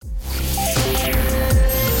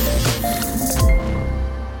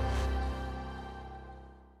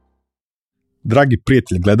Dragi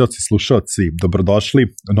prijatelji, gledalci, slušalci, dobrodošli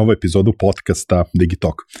u novu epizodu podcasta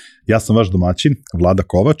Digitalk. Ja sam vaš domaćin, Vlada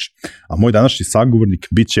Kovač, a moj današnji sagovornik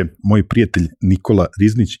biće moj prijatelj Nikola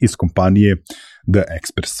Riznić iz kompanije The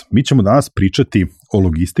Express. Mi ćemo danas pričati o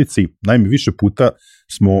logistici. Naime, više puta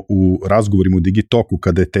smo u razgovorima u Digitalku,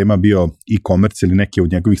 kada je tema bio e-commerce ili neki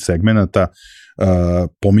od njegovih segmenata,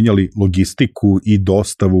 pominjali logistiku i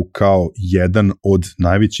dostavu kao jedan od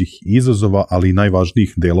najvećih izazova, ali i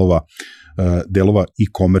najvažnijih delova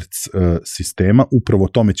e-commerce sistema. Upravo o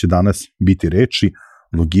tome će danas biti reči,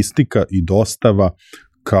 logistika i dostava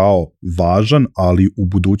kao važan, ali u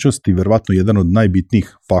budućnosti verovatno jedan od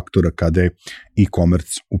najbitnijih faktora kada je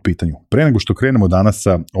e-commerce u pitanju. Pre nego što krenemo danas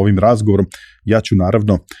sa ovim razgovorom, ja ću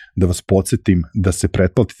naravno da vas podsjetim da se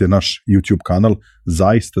pretplatite naš YouTube kanal,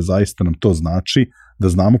 zaista nam to znači, da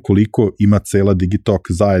znamo koliko ima cela Digitalk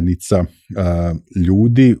zajednica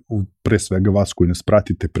ljudi, pre svega vas koji nas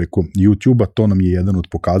pratite preko YouTube-a, to nam je jedan od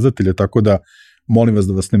pokazatelja, tako da molim vas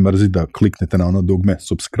da vas ne mrzi da kliknete na ono dugme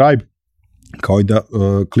subscribe, kao i da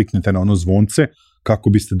kliknete na ono zvonce kako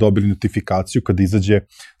biste dobili notifikaciju kada izađe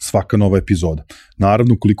svaka nova epizoda.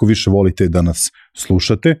 Naravno, koliko više volite da nas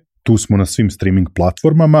slušate, tu smo na svim streaming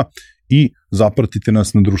platformama i zapratite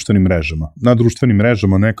nas na društvenim mrežama. Na društvenim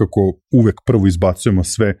mrežama nekako uvek prvo izbacujemo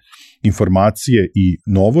sve informacije i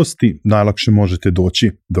novosti, najlakše možete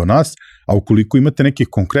doći do nas, a ukoliko imate nekih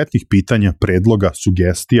konkretnih pitanja, predloga,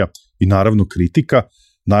 sugestija i naravno kritika,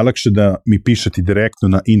 najlakše da mi pišete direktno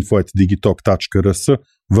na info@digitalk.rs,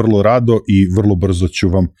 vrlo rado i vrlo brzo ću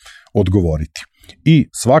vam odgovoriti. I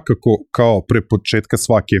svakako, kao pre početka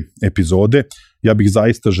svake epizode, ja bih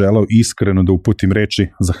zaista želeo iskreno da uputim reči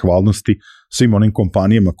zahvalnosti svim onim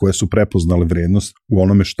kompanijama koje su prepoznale vrednost u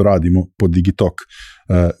onome što radimo pod Digitalk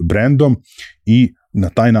brandom i na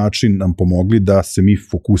taj način nam pomogli da se mi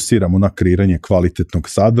fokusiramo na kreiranje kvalitetnog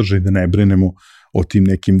sadržaja i da ne brinemo o tim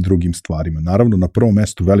nekim drugim stvarima. Naravno, na prvom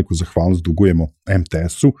mestu veliku zahvalnost dugujemo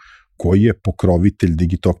MTS-u, koji je pokrovitelj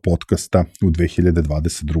Digitalk podcasta u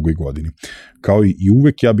 2022. godini. Kao i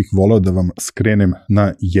uvek, ja bih voleo da vam skrenem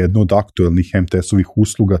na jednu od aktuelnih MTS-ovih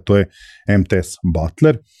usluga, to je MTS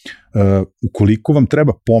Butler. Ukoliko vam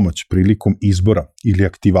treba pomoć prilikom izbora ili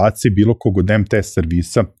aktivacije bilo kog od MTS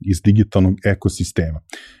servisa iz digitalnog ekosistema,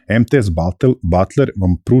 MTS Butler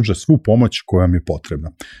vam pruža svu pomoć koja vam je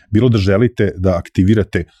potrebna. Bilo da želite da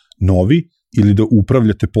aktivirate novi ili da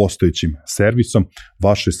upravljate postojećim servisom,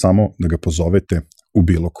 vaše je samo da ga pozovete u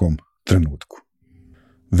bilo kom trenutku.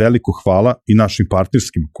 Veliko hvala i našim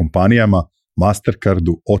partnerskim kompanijama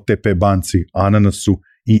Mastercardu, OTP banci, Ananasu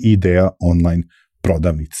i Idea online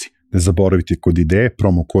prodavnici. Ne zaboravite kod Ideje,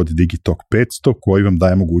 promo kod Digitalk 500 koji vam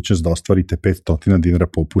daje mogućnost da ostvarite 500 dinara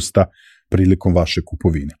popusta prilikom vaše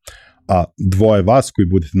kupovine. A dvoje vas koji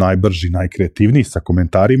budete najbrži, najkreativniji sa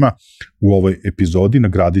komentarima u ovoj epizodi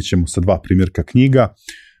nagradit ćemo sa 2 primjerka knjiga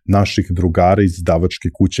naših drugara iz izdavačke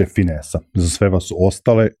kuće Finesa. Za sve vas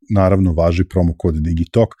ostale, naravno, važi promo kod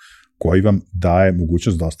Digitalk koji vam daje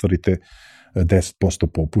mogućnost da ostvarite 10%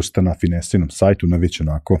 popusta na Finesinom sajtu na već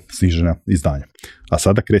onako snižena izdanja. A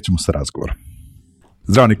sada krećemo sa razgovorom.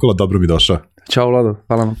 Zdravo Nikola, dobro mi došao. Ćao Vlado,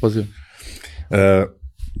 hvala na pozivu.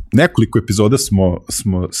 Nekoliko epizoda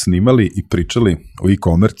smo snimali i pričali o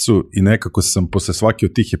e-commerce-u i nekako sam posle svake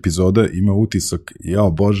od tih epizoda imao utisak,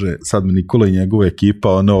 jao Bože, sad me Nikola i njegova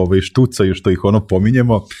ekipa štucaju što ih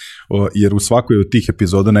pominjemo, jer u svakoj od tih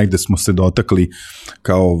epizoda negde smo se dotakli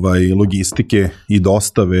kao logistike i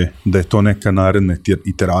dostave, da je to neka naredna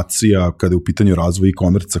iteracija kada je u pitanju razvoja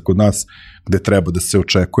e-commerce-a kod nas, gde treba da se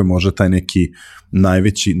očekuje možda taj neki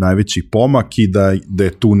najveći pomak i da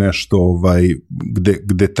je tu nešto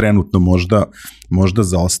gde trenutno možda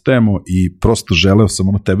zaostajemo i prosto želeo sam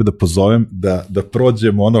tebe da pozovem da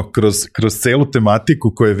prođemo kroz celu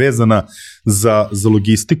tematiku koja je vezana za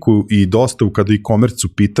logistiku i dostavu kada e-commerce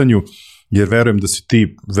u pitanju, jer verujem da si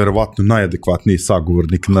ti verovatno najadekvatniji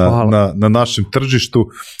sagovornik na našem tržištu.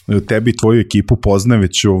 Tebi i tvoju ekipu poznajem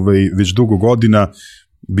već dugo godina.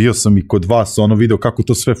 Bio sam i kod vas, video kako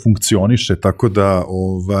to sve funkcioniše, tako da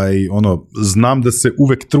znam da se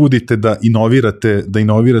uvek trudite da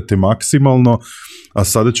inovirate maksimalno, a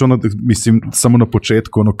sada ću samo na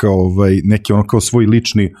početku neki kao svoj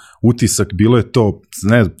lični utisak, bilo je to,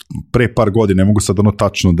 pre par godina, ne mogu sad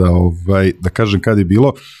tačno da kažem kad je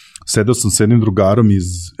bilo, sedeo sam s jednim drugarom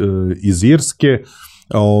iz Irske,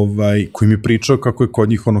 koji mi je pričao kako je kod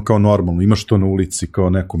njih ono kao normalno, imaš to na ulici kao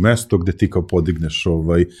neko mesto gde ti kao podigneš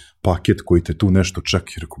paket koji te tu nešto čeka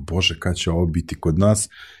i rekao, bože, kada će ovo biti kod nas,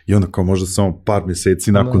 i onda kao možda samo par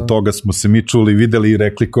meseci nakon toga smo se mi čuli, videli i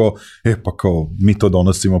rekli kao, pa kao mi to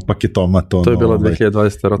donosimo paketomat. To je bilo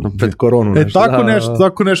 2020, verovatno pred koronu nešto.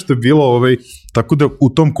 Tako nešto je bilo, tako da u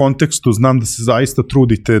tom kontekstu znam da se zaista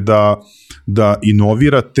trudite da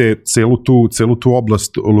inovirate celu tu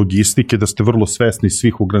oblast logistike, da ste vrlo svesni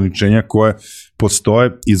svih ograničenja koje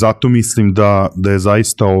postoje i zato mislim da je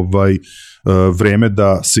zaista vreme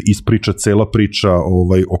da se ispriča cela priča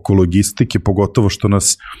oko logistike, pogotovo što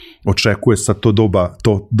nas očekuje sad to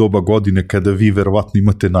doba godine kada vi verovatno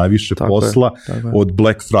imate najviše posla, od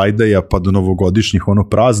Black Friday-a pa do novogodišnjih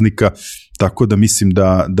praznika, tako da mislim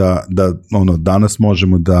da danas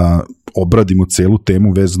možemo da obradimo celu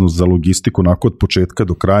temu vezanu za logistiku onako od početka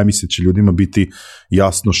do kraja. Mislim da će ljudima biti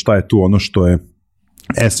jasno šta je tu ono što je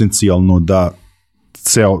esencijalno da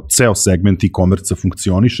ceo segment e-commerce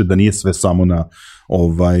funkcioniše, da nije sve samo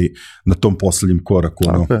na tom poslednjem koraku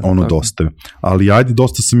dostave. Ali ajde,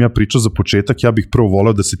 dosta sam ja pričao za početak, ja bih prvo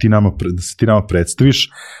voleo da se ti nama predstaviš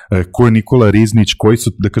ko je Nikola Riznić, koji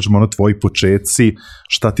su, da kažemo, tvoji početci,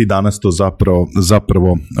 šta ti danas to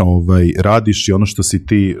zapravo radiš i ono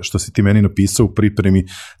što si ti meni napisao u pripremi,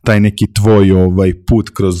 taj neki tvoj put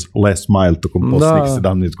kroz last mile tokom poslednjih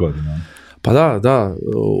 17 godina. Pa da,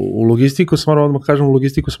 u logistiku sam, moram odmah kažem, u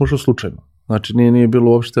logistiku sam ušao slučajno. Znači nije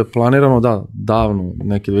bilo uopšte planirano, davno,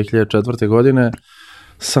 neke 2004. godine,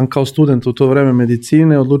 sam kao student u to vreme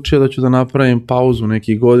medicine odlučio da ću da napravim pauzu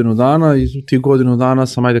nekih godinu dana i u tih godinu dana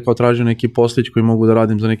sam kao tražio neki poslić koji mogu da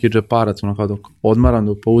radim za neki džeparac, kao da odmaram,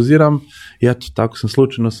 da pauziram i eto, tako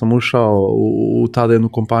slučajno sam ušao u tada jednu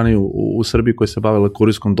kompaniju u Srbiji koja se bavila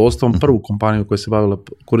kurirskom dostavom, prvu kompaniju koja se bavila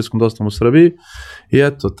kurirskom dostavom u Srbiji i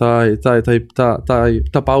eto,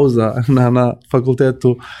 ta pauza na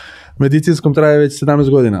fakultetu medicinskom traje već 17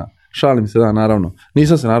 godina. Šalim se, naravno.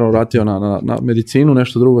 Nisam se naravno vratio na medicinu,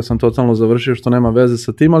 nešto drugo sam totalno završio što nema veze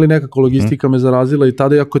sa tim, ali nekako logistika me zarazila i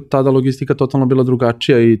tada, iako je tada logistika totalno bila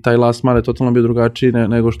drugačija i taj last mile je totalno bio drugačiji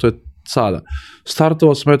nego što je sada.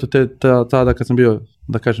 Startovao sam tada kad sam bio,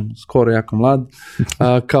 da kažem, skoro jako mlad,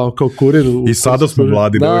 kao kurir. I sada smo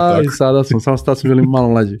mladi, i sada smo, samo sada smo bili malo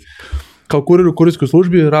mlađi. Kao kurir u kurirskoj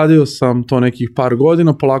službi radio sam to nekih par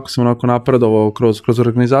godina, polako sam onako napredovao kroz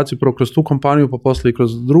organizaciju, prvo kroz tu kompaniju, pa posle i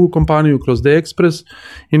kroz drugu kompaniju, kroz D-Express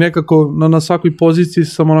i nekako na svakoj poziciji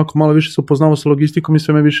sam onako malo više se upoznao sa logistikom i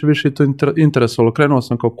sve me više to interesovalo. Krenuo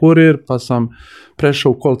sam kao kurir, pa sam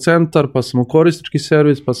prešao u call centar, pa sam u korisnički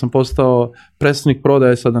servis, pa sam postao predstavnik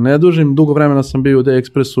prodaje, sada ne dužim. Dugo vremena sam bio u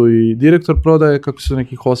D-Expressu i direktor prodaje, kako se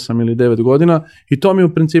nekih 8 ili 9 godina i to mi je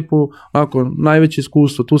u principu onako najveće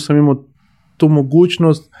iskustvo. Tu sam imao tu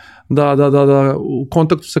mogućnost da u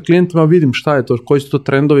kontaktu sa klijentima vidim šta je to, koji su to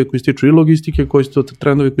trendovi koji se tiču i logistike, koji su to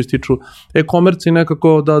trendovi koji se tiču e-commerce i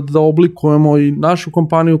nekako da oblikujemo i našu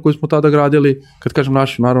kompaniju koju smo tada gradili, kad kažem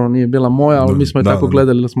našu, naravno nije bila moja, ali mi smo je tako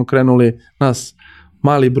gledali da smo krenuli, nas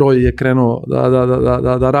mali broj je krenuo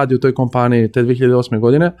da radi u toj kompaniji te 2008.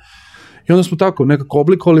 godine. I onda smo tako nekako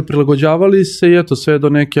oblikovali, prilagođavali se i eto sve do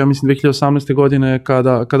neke, ja mislim 2018. godine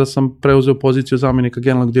kada sam preuzeo poziciju zamjenika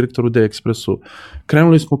generalnog direktora u D-Expressu.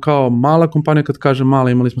 Krenuli smo kao mala kompanija, kad kažem mala,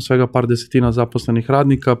 imali smo svega par desetina zaposlenih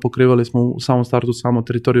radnika, pokrivali smo u samom startu samo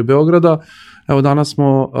teritoriju Beograda. Evo danas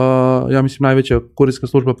smo, ja mislim, najveća kurirska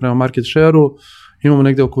služba prema market share-u, imamo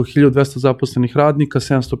negde oko 1200 zaposlenih radnika,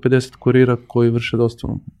 750 kurira koji vrše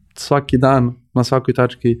dostavu svaki dan na svakoj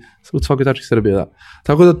tački Srbije, da.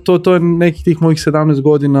 Tako da to je nekih tih mojih 17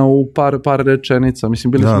 godina u par rečenica.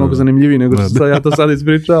 Mislim, bili su mnogo zanimljiviji nego što sam ja to sad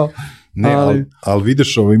ispričao. Ali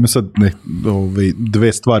vidiš, ima sad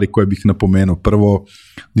dve stvari koje bih napomenuo. Prvo,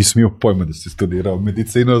 nisam imao pojma da si studirao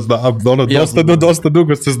medicinu, dosta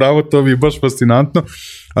dugo se znamo, to mi je baš fascinantno.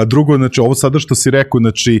 A drugo, znači, ovo sada što si rekao,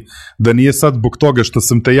 znači, da nije sad zbog toga što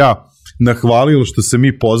sam te ja nahvalio, što se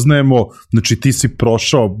mi poznajemo, znači ti si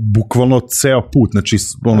prošao bukvalno ceo put, znači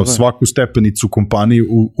svaku stepenicu kompaniji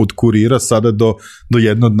od kurira sada do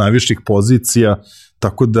jedne od najviših pozicija,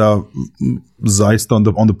 tako da zaista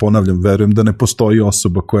onda ponavljam, verujem da ne postoji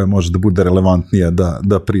osoba koja može da bude relevantnija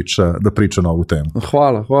da priča na ovu temu.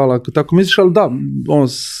 Hvala. Tako misliš, ali da,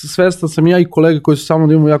 svestan sam ja i kolege koji su samo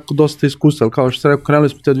da imamo jako dosta iskustva, ali kao što sam rekao, krenuli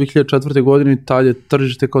smo te 2004. godine i tad je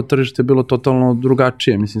tržište kao tržište bilo totalno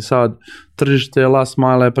drugačije. Mislim, sad tržište last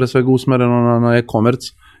mile je pre svega usmereno na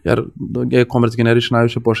e-commerce jer e-commerce generiše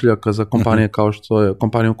najviše pošiljaka za kompanije kao što je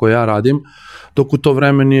kompanija u kojoj ja radim, dok u to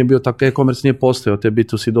vreme nije bio tako, e-commerce nije postojao, te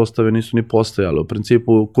B2C dostave nisu ni postojale. U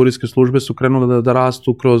principu, kurirske službe su krenule da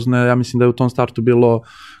rastu kroz, ja mislim da je u tom startu bilo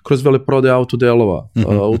kroz veleprodaje autodelova.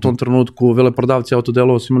 U tom trenutku veleprodavci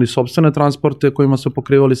autodelova su imali sopstvene transporte kojima su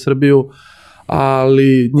pokrivali Srbiju,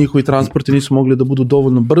 ali njihovi transporti nisu mogli da budu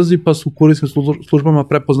dovoljno brzi, pa su u kurijskim službama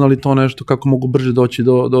prepoznali to nešto kako mogu brže doći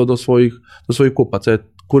do svojih kupaca.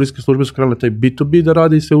 Kurijske službe su krenule taj B2B da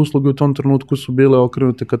radi i sve usluge u tom trenutku su bile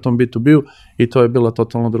okrenute ka tom B2B-u i to je bila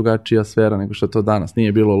totalno drugačija sfera nego što je to danas.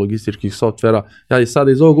 Nije bilo logističkih softvera. Ja i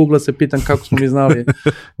sada iz ovog ugla se pitam kako smo mi znali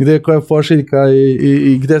gde je koja pošiljka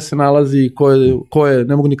i gde se nalazi, ko je,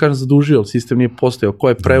 ne mogu ni kažem zadužio, sistem nije postojao, ko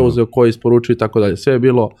je preuzeo, ko je isporučio i tako dalje. Sve je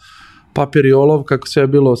bilo papir i olov, kako sve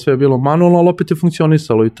je bilo manualno, ali opet je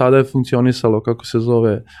funkcionisalo i tada je funkcionisalo, kako se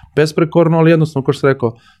zove, besprekorno, ali jednostavno, kao što sam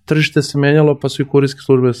rekao, tržište se menjalo, pa su i kurirske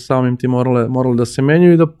službe samim tim morale da se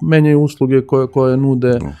menjaju i da menjaju usluge koje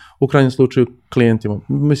nude u krajnjem slučaju klijentima.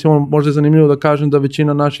 Mislim, možda je zanimljivo da kažem da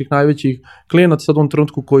većina naših najvećih klijenata sad u ovom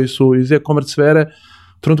trenutku koji su iz e-commerce sfere,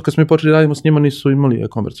 u trenutku kad smo mi počeli radimo s njima nisu imali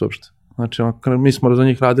e-commerce uopšte. Znači, mi smo za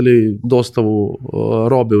njih radili dostavu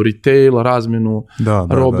robe u retail, razmenu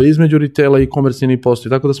robe između retaila i e-commerce ni postoji.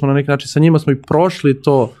 Tako da smo na neki način sa njima smo i prošli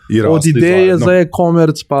to od ideje za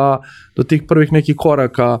e-commerce pa do tih prvih nekih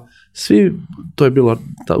koraka. Svi, to je bilo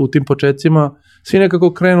u tim početcima, svi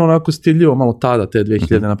nekako krenu onako stiljivo, malo tada, te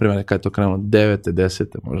 2000, na primjer, neka je to krenulo 9. 10.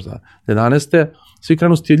 možda 11. Svi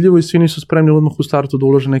krenu stiljivo i svi nisu spremni odmah u startu da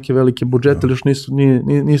ulože neke velike budžete, ili još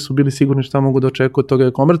nisu bili sigurni šta mogu da očekuju od toga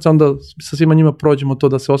e-commerce, onda sa svima njima prođemo to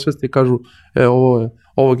da se osvesti i kažu,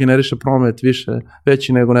 ovo generiše promet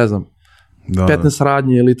veći nego, ne znam, 15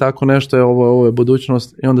 radnji ili tako nešto, ovo je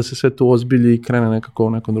budućnost i onda se sve tu ozbilji i krene nekako u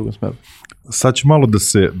nekom drugom smeru. Sad ću malo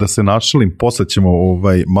da se našalim, posle ćemo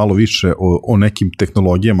malo više o nekim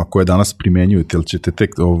tehnologijama koje danas primenjujete, ili ćete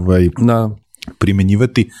tek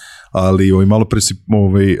primenjivati, ali malo pre si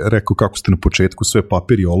rekao kako ste na početku sve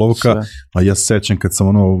papir i olovka, a ja se sećam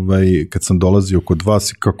kad sam dolazio kod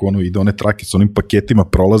vas i kako ide one trake s onim paketima,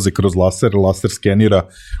 prolaze kroz laser skenira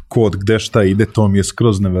kod gde šta ide, to mi je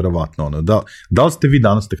skroz neverovatno. Da li ste vi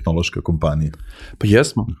danas tehnološka kompanija? Pa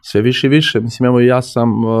jesmo, sve više i više. Mislim, evo ja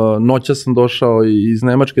noća sam došao iz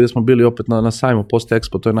Nemačke gde smo bili opet na sajmu Post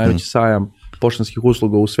Expo, to je najveći sajam poštanskih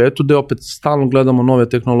usluga u svetu, gde opet stalno gledamo nove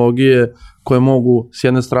tehnologije koje mogu s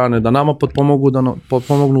jedne strane da nama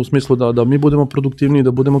potpomognu u smislu da mi budemo produktivniji,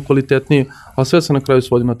 da budemo kvalitetniji, a sve se na kraju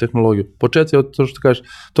svodi na tehnologiju. Početci, to što kažeš,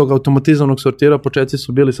 tog automatizovanog sortira, početci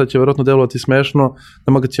su bili, sad će verovatno delovati smešno,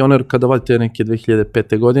 da magacioner kada vadite neke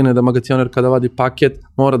 2005. godine, da magacioner kada vadi paket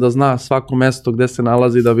mora da zna svako mesto gde se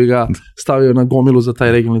nalazi da bi ga stavio na gomilu za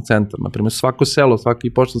taj regionalni centar. Naprimjer, svako selo, svaki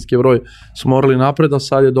poštanski broj su morali napred, a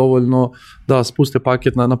sad je dovoljno da spuste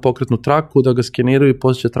paket na pokretnu traku, da ga skeniraju i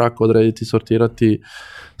poslije će traka odrediti, sortirati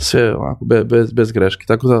sve ovako, bez greške.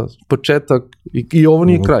 Tako da, početak, i ovo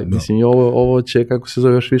nije kraj, mislim, i ovo će, kako se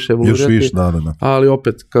zove, još više evoluirati. Još više, da. Ali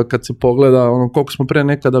opet, kad se pogleda, koliko smo pre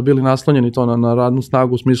nekada bili naslonjeni to na radnu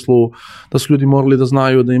snagu, u smislu da su ljudi morali da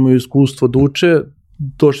znaju, da imaju iskustvo, da uče,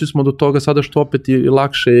 došli smo do toga sada što opet je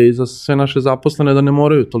lakše i za sve naše zaposlene da ne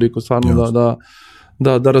moraju toliko stvarno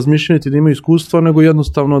da razmišljaju i da imaju iskustva, nego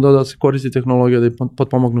jednostavno da se koristi tehnologija da ih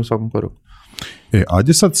potpomogne u svakom koraku.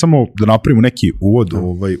 Ajde sad samo da napravimo neki uvod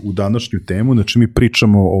u današnju temu, znači mi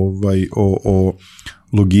pričamo o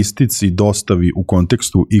logistici i dostavi u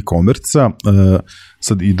kontekstu e-commerce-a,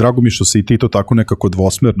 sad i drago mi što se i ti to tako nekako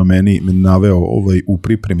dvosmerno meni naveo u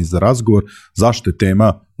pripremi za razgovor, zašto je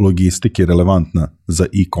tema logistike relevantna za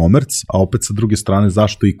e-commerce, a opet sa druge strane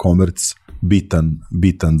zašto e-commerce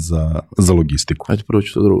bitan za logistiku. Ajde, prvo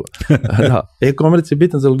ću to drugo. Da, e-commerce je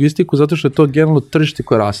bitan za logistiku zato što je to generalno tržište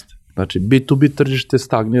koje raste. Znači, B2B tržište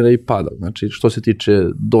stagnira i pada. Znači, što se tiče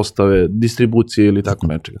dostave, distribucije ili tako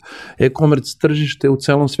nečega. E-commerce tržište u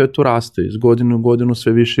celom svetu raste. Iz godine u godinu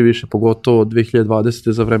sve više i više, pogotovo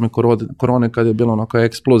 2020. za vreme korone kada je bila onaka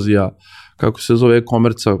eksplozija, kako se zove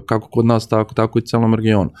e-commerce, kako kod nas, tako i celom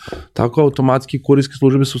regionu. Tako automatski kurirske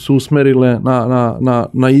službe su se usmerile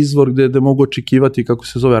na izvor gde mogu očekivati, kako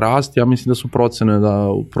se zove, rast. Ja mislim da su procene da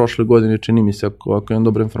u prošle godine, čini mi se, ako imam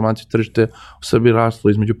dobre informacije, tržište u Srbiji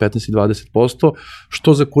rastlo između 15 i 20%,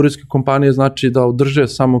 što za kurirske kompanije znači da održe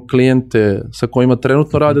samo klijente sa kojima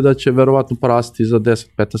trenutno rade, da će verovatno porasti za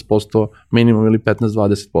 10-15% minimum ili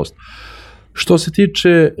 15-20%. Što se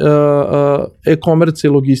tiče e-commerce i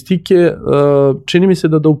logistike, čini mi se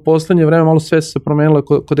da u poslednje vreme malo sve se promenilo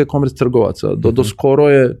kod e-commerce trgovaca. Do skoro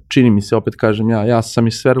je, čini mi se, opet kažem ja sam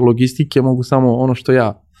iz sfere logistike, mogu samo ono što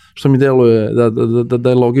ja što mi deluje da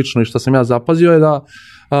je logično i što sam ja zapazio je da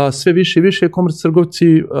sve više i više e-commerce trgovci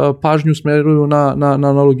pažnju smeruju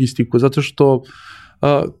na logistiku, zato što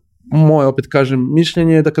moje, opet kažem,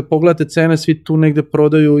 mišljenje je da kad pogledate cene, svi tu negde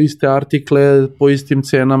prodaju iste artikle po istim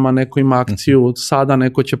cenama, neko ima akciju sada,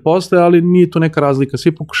 neko će posle, ali nije tu neka razlika.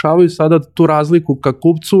 Svi pokušavaju sada tu razliku ka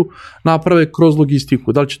kupcu naprave kroz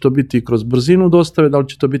logistiku. Da li će to biti kroz brzinu dostave, da li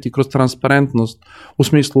će to biti kroz transparentnost, u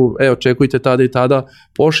smislu, očekujte tada i tada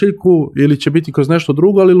pošiljku, ili će biti kroz nešto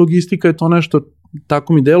drugo, ali logistika je to nešto,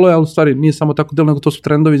 tako mi deluje, ali u stvari nije samo tako delo, nego to su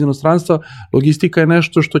trendovi iz inostranstva. Logistika je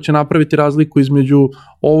nešto što će napraviti razliku između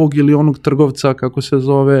ovog ili onog trgovca, kako se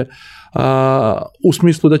zove, u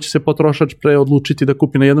smislu da će se potrošač pre odlučiti da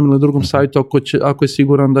kupi na jednom ili na drugom sajtu ako je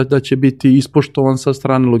siguran da će biti ispoštovan sa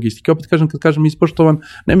strane logistike. Opet kažem, kad kažem ispoštovan,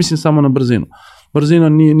 ne mislim samo na brzinu. Brzina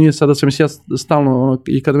nije sada sve, mislim, ja stalno,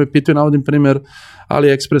 i kada me pitaju, navodim primjer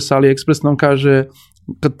AliExpress nam kaže,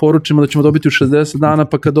 kad poručimo da ćemo dobiti u 60 dana,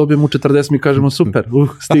 pa kad dobijemo u 40 mi kažemo super,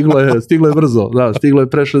 stiglo je brzo, da, stiglo je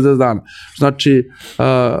pre 60 dana. Znači,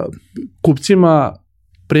 kupcima,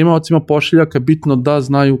 primaocima pošiljaka bitno da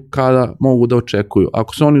znaju kada mogu da očekuju.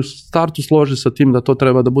 Ako se oni u startu slože sa tim da to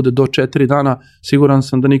treba da bude do 4 dana, siguran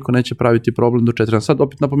sam da niko neće praviti problem do 4 dana. Sad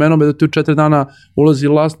opet napomenuo me da ti u 4 dana ulazi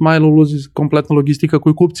last mile, ulazi kompletna logistika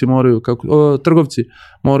koju kupci moraju, trgovci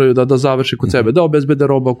moraju da završi kod sebe, da obezbede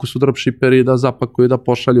robu ako su dropshipperi, da zapakuju, da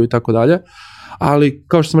pošalju i tako dalje. Ali,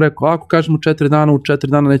 kao što sam rekao, ako kažemo 4 dana, u 4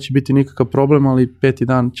 dana neće biti nikakav problem, ali 5.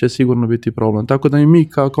 dan će sigurno biti problem. Tako da i mi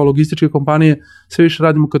kao logističke kompanije sve više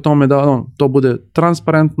radimo ka tome da to bude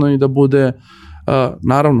transparentno i da bude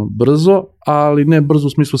naravno brzo, ali ne brzo u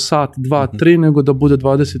smislu sat, 2, 3, nego da bude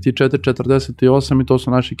 24, 48 i to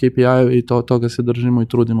su naši KPI i toga se držimo i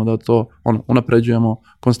trudimo da to unapređujemo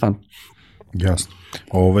konstantno. Jasno.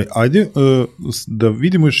 Ajde da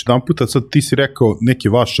vidimo još jedan puta, sad ti si rekao neke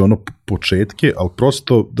vaše početke, ali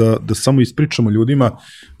prosto da samo ispričamo ljudima,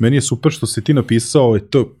 meni je super što si ti napisao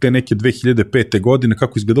te neke 2005. godine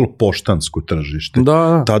kako izgledalo poštansko tržište.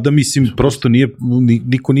 Da. Tada mislim prosto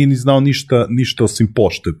niko nije ni znao ništa osim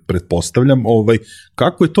pošte, pretpostavljam.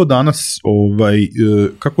 Kako je to danas,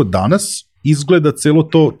 kako danas izgleda celo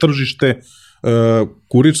to tržište,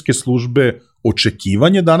 kurirske službe,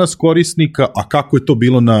 očekivanje danas korisnika, a kako je to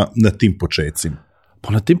bilo na tim početcima?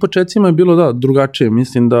 Pa na tim početcima je bilo drugačije,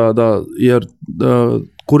 mislim jer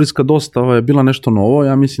kurirska dostava je bila nešto novo,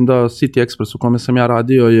 ja mislim da City Express u kome sam ja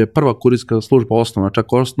radio je prva kurirska služba osnovna,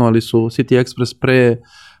 čak osnovali su City Express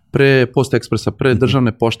pre Post Expressa, pre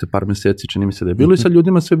državne pošte par meseci, čini mi se da je bilo i sad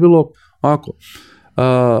ljudima sve bilo ovako,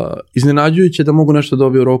 iznenađujuće da mogu nešto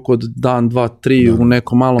dobiti u roku od dan, 2, 3 u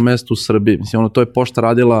nekom malom mestu u Srbiji. Mislim, to je pošta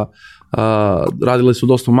radile su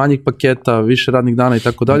dosta manjih paketa, više radnih dana i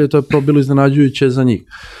tako dalje, to je prvo bilo iznenađujuće za njih.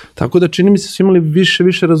 Tako da čini mi se su imali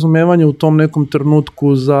više razumevanja u tom nekom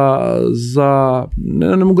trenutku za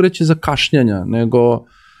ne mogu reći za kašnjanja, nego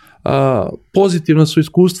pozitivna su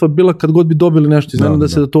iskustva bila kad god bi dobili nešto, iznenada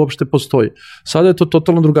se da to uopšte postoji. Sada je to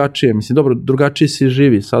totalno drugačije, mislim, dobro, drugačije se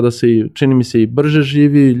živi, sada se čini mi se i brže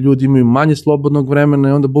živi, ljudi imaju manje slobodnog vremena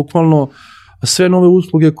i onda bukvalno sve nove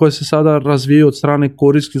usluge koje se sada razvijaju od strane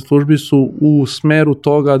kurirskih službi su u smeru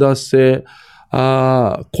toga da se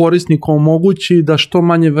korisniku omogući da što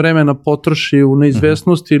manje vremena potroši u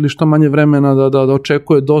neizvesnosti ili što manje vremena da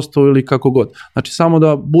očekuje dostavu ili kako god. Znači samo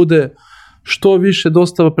da bude što više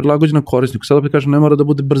dostava prilagođena korisniku. Sada opet kažem, ne mora da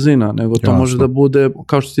bude brzina, nego to može da bude,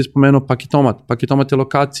 kao što si spomenuo, paketomat. Paketomat je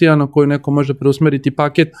lokacija na koju neko može preusmeriti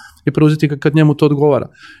paket i preuzeti kad njemu to odgovara.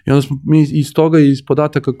 I onda smo mi iz toga i iz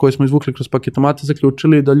podataka koje smo izvukli kroz paketomate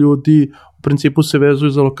zaključili da ljudi u principu se vezuju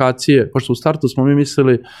za lokacije. Pošto u startu smo mi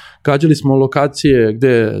mislili, gađali smo lokacije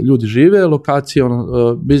gde ljudi žive, lokacije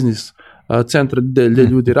biznis centra gde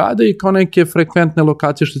ljudi rade i kao neke frekventne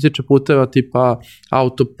lokacije što se tiče puteva tipa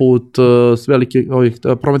autoput, velike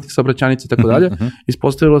prometnih saobraćajnica i tako dalje.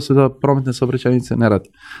 Ispostavilo se da prometne saobraćajnice ne rade.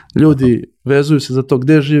 Ljudi vezuju se za to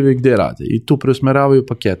gde žive i gde rade i tu preusmeravaju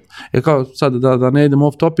paket. Kao sad da ne idem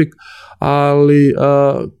off topic, ali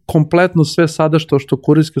kompletno sve sada što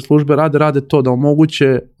kurirske službe rade to da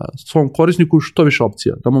omoguće svom korisniku što više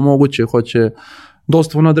opcija, da mu omoguće, hoće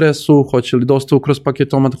dostavu na adresu, hoće li dostavu kroz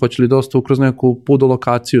paketomat, hoće li dostavu kroz neku pudo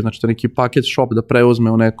lokaciju, znači to neki paket shop da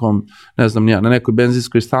preuzme u nekom, ne znam nija, na nekoj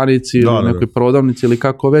benzinskoj stanici ili nekoj prodavnici ili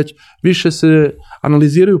kako već. Više se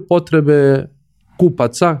analiziraju potrebe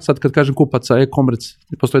kupaca, sad kad kažem kupaca, e-commerce,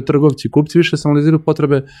 postoje trgovci i kupci, više se analiziraju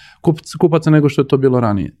potrebe kupaca nego što je to bilo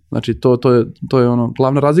ranije. Znači to je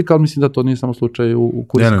glavna razlika, ali mislim da to nije samo slučaj u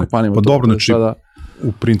kurirskim kompanijama. Pa dobro, znači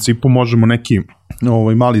u principu možemo neki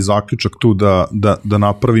mali zaključak tu da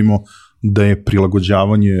napravimo da je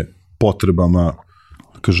prilagođavanje potrebama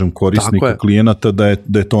kažem, korisnika, klijenata, da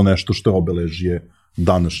je to nešto što je obeležje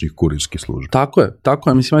današnjih kurirskih službi. Tako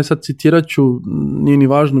je. Mislim, aj sad citirat ću, nije ni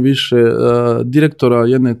važno više, direktora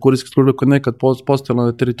jedne kurirske službe koja je nekad postojala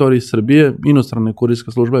na teritoriji Srbije, inostrane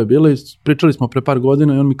kurirska služba je bila i pričali smo pre par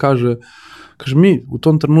godina i on mi kaže mi u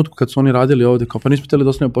tom trenutku kad su oni radili ovde, kao pa nismo htjeli da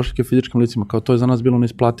osnovimo pošiljke fizičkim licima, kao to je za nas bilo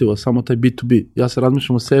neisplativo, samo taj B2B. Ja se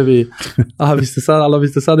razmišljam o sebi, vi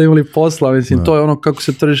ste sada imali posla, mislim, to je ono kako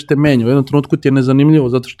se tržište menja. U jednom trenutku ti je nezanimljivo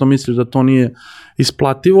zato što misliš da to nije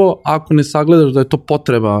isplativo, ako ne sagledaš da je to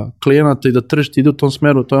potreba klijenata i da tržište ide u tom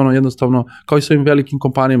smeru, to je ono jednostavno, kao i sa ovim velikim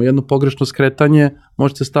kompanijama, jedno pogrešno skretanje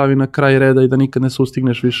možete staviti na kraj reda i da nikad ne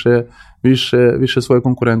sustigneš više svoje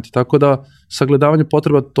konkurenti. Tako da, sagledavanje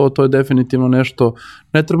potreba, to je definitivno nešto.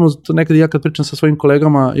 Ne trebamo, nekad ja kad pričam sa svojim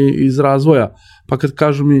kolegama iz razvoja, pa kad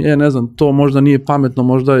kažu mi, ne znam, to možda nije pametno,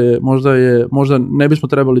 možda ne bismo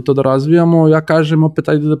trebali to da razvijamo, ja kažem opet,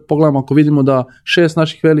 ajde da pogledamo, ako vidimo da 6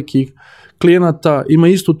 naših velikih klijenata ima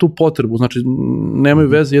istu tu potrebu, znači nemaju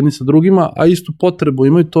veze jedni sa drugima, a istu potrebu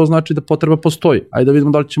imaju, to znači da potreba postoji. Ajde da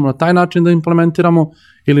vidimo da li ćemo na taj način da implementiramo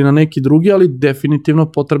ili na neki drugi, ali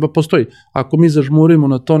definitivno potreba postoji. Ako mi zažmurimo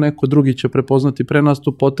na to, neko drugi će prepoznati pre nas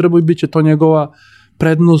tu potrebu i bit će to njegova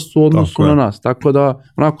prednost u odnosu na nas. Tako da,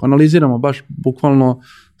 onako, analiziramo baš bukvalno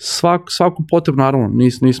svaku potrebu, naravno,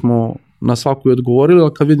 nismo na svaku i odgovorili,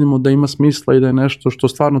 ali kad vidimo da ima smisla i da je nešto što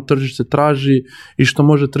stvarno tržište traži i što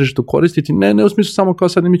može tržište koristiti, ne u smislu samo kao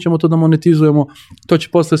sad mi ćemo to da monetizujemo, to će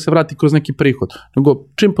posle se vrati kroz neki prihod, nego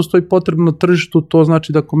čim postoji potrebno na tržištu, to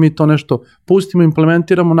znači da ako mi to nešto pustimo,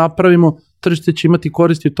 implementiramo, napravimo, tržište će imati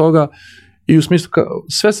koristi od toga. I u smislu,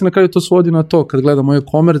 sve se na kraju to svodi na to, kad gledamo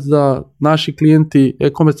e-commerce, da naši klijenti,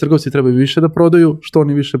 e-commerce trgovci trebaju više da prodaju, što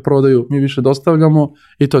oni više prodaju, mi više dostavljamo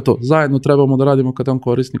i to je to. Zajedno trebamo da radimo ka tom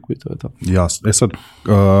korisniku i to je to. Jasno. Sad,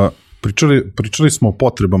 pričali smo o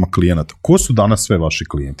potrebama klijenata. Ko su danas sve vaši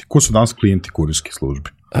klijenti? Ko su danas klijenti kurirskih službi?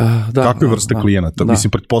 Kakve vrste klijenata?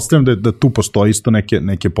 Mislim, pretpostavljam da tu postoji isto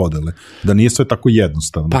neke podele, da nije sve tako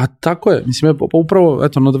jednostavno. Pa tako je. Mislim, upravo,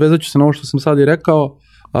 nadovezat ću se na ovo što sam sad i rekao,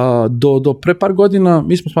 do pre par godina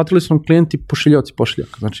mi smo smatrali su nam klijenti pošiljaoci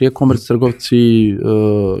pošiljaka, znači e-commerce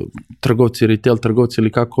trgovci, retail trgovci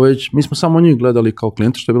ili kako već, mi smo samo njih gledali kao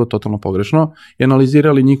klijente, što je bilo totalno pogrešno, i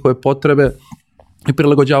analizirali njihove potrebe i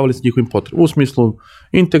prilagođavali se njihovim potrebama, u smislu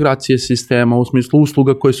integracije sistema, u smislu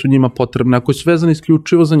usluga koje su njima potrebne, a koje su vezane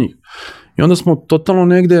isključivo za njih. I onda smo totalno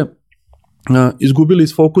negde izgubili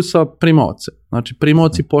iz fokusa primaoce. Znači,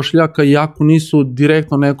 primaoci pošiljaka, iako nisu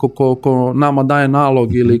direktno neko ko nama daje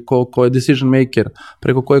nalog ili ko je decision maker,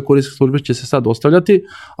 preko koje kurirske službe će se sad ostavljati,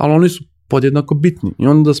 ali oni su podjednako bitni. I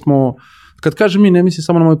onda smo, kad kažem mi, ne mislim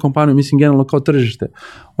samo na moju kompaniju, mislim generalno kao tržište,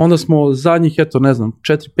 onda smo zadnjih, 4,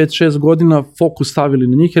 5, 6 godina fokus stavili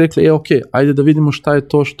na njih i rekli, ok, ajde da vidimo šta je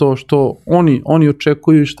to što oni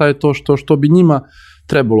očekuju i šta je to što bi njima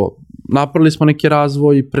trebalo. Napravili smo neki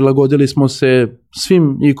razvoj, prilagodili smo se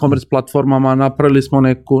svim e-commerce platformama, napravili smo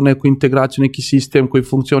neku integraciju, neki sistem koji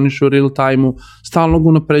funkcioniše u real time-u, stalno ga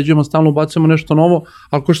unapređujemo, stalno ubacujemo nešto novo,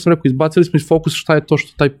 ali kao što sam rekao, izbacili smo iz fokusa šta je to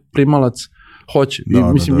što taj primalac hoće.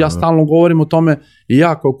 Ja stalno govorim o tome i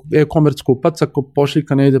ja kao e-commerce kupac, ako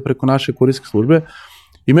pošiljka ne ide preko naše kurirske službe,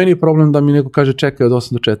 i meni je problem da mi neko kaže čekaj od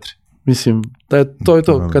 8 do 4. Mislim, to je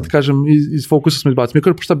to, kad kažem iz fokusa smo izbacili. Mi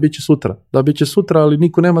kažem, šta biće sutra? Da, biće sutra, ali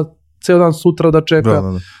niko nema ceo dan sutra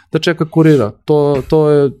da čeka kurira. To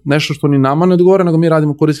je nešto što ni nama ne odgovara, nego mi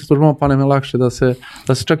radimo u kurijskim službama, pa nam je lakše da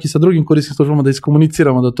se čak i sa drugim kurijskim službama da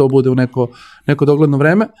iskomuniciramo, da to bude u neko dogledno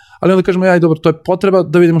vreme, ali onda kažemo, dobro, to je potreba,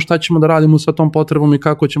 da vidimo šta ćemo da radimo sa tom potrebom i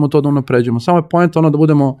kako ćemo to da unapređujemo. Samo je poenta ono da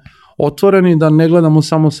budemo otvoreni, da ne gledamo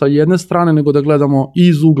samo sa jedne strane, nego da gledamo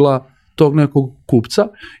iz ugla tog nekog kupca,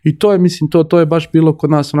 i to je, mislim, to je baš bilo kod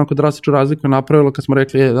nas onako drastičnu razliku napravilo kad smo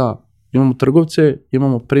rekli, imamo trgovce,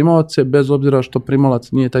 imamo primaoce, bez obzira što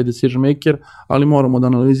primalac nije taj decision maker, ali moramo da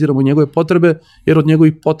analiziramo njegove potrebe, jer od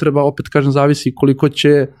njegovih potreba, opet kažem, zavisi koliko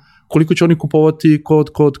će oni kupovati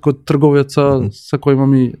kod trgovaca sa kojima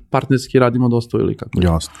mi partnerski radimo dosta ili kako.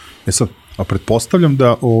 Jasno. Sad, a pretpostavljam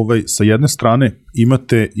da sa jedne strane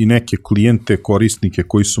imate i neke klijente, korisnike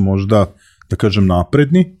koji su možda, da kažem,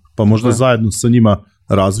 napredni, pa možda zajedno sa njima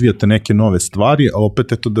razvijate neke nove stvari, ali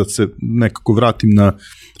opet da se nekako vratim na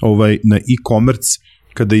e-commerce,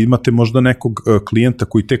 kada imate možda nekog klijenta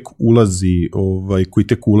koji tek ulazi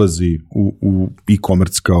u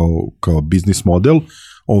e-commerce kao biznis model,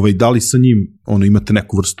 da li sa njim imate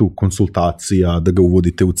neku vrstu konsultacija, da ga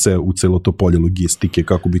uvodite u celo to polje logistike,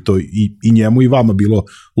 kako bi to i njemu i vama bilo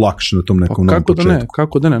lakše na tom nekom novom početku?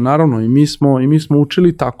 Kako da ne, naravno, i mi smo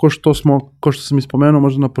učili tako što smo, kao što sam ispomenuo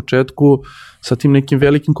možda na početku, sa tim nekim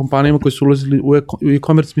velikim kompanijama koji su ulazili u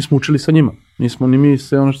e-commerce, mi smo učili sa njima. Nismo ni mi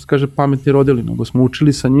se, ono što se kaže, pametni rodili, nego smo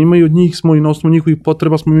učili sa njima i od njih smo i na osnovu njihovih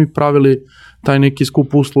potreba smo mi pravili taj neki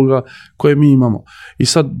skup usluga koje mi imamo. I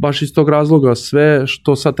sad, baš iz tog razloga, sve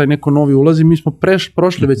što sad taj neko novi ulazi, mi smo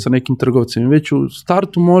prošli već sa nekim trgovcima. Već u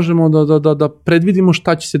startu možemo da predvidimo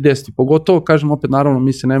šta će se desiti. Pogotovo, kažem opet, naravno,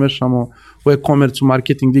 mi se ne mešamo u e-commerce, u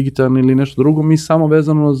marketing, digitalni ili nešto drugo, mi samo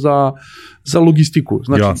vezano za logistiku.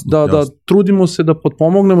 Znači, jasno. Da trudimo se da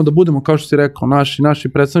potpomognemo, da budemo, kao što si rekao, naši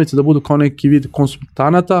predstavnici da budu kao neki vid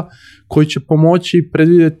konsultanata koji će pomoći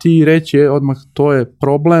predvidjeti i reći odmah to je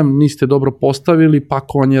problem, niste dobro postavili,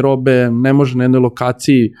 pakovanje robe ne može na jednoj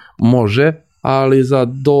lokaciji, može, ali za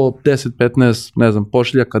do 10-15, ne znam,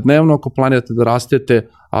 pošiljaka dnevno, ako planirate da rastete,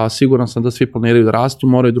 a siguran sam da svi planiraju da rastu,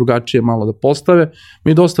 moraju drugačije malo da postave,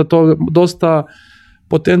 mi dosta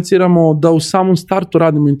potenciramo da u samom startu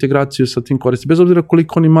radimo integraciju sa tim korisnicima, bez obzira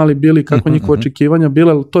koliko oni mali bili, kako njihove očekivanja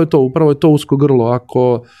bile, to je to, upravo je to usko grlo.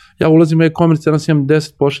 Ako ja ulazim u e-commerce, ja nas imam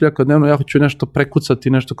 10 pošiljaka dnevno, ja hoću nešto prekucati,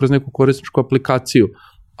 nešto kroz neku korisničku aplikaciju,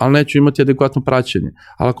 ali neću imati adekvatno praćenje.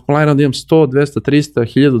 Ali ako planiram da imam 100, 200, 300,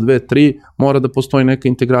 1000, 2, 3, mora da postoji neka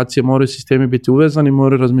integracija, moraju sistemi biti uvezani,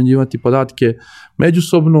 moraju razmenjivati podatke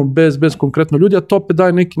međusobno, bez konkretno ljudi, a to opet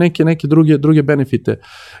daje neke druge benefite.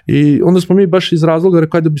 I onda smo mi baš iz razloga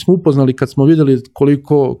rekli da bismo upoznali kad smo vidjeli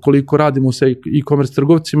koliko radimo sa e-commerce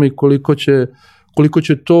trgovcima i koliko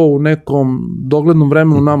će to u nekom doglednom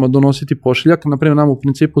vremenu nama donositi pošiljaka. Naprimjer, nama u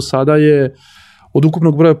principu sada je od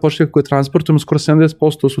ukupnog broja pošiljaka koje transportujemo, skoro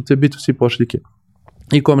 70% su te B2C pošiljke,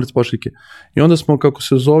 e-commerce pošiljke. I onda smo, kako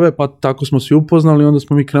se zove, pa tako smo se upoznali, onda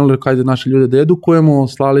smo mi krenuli ajde naše ljude da edukujemo,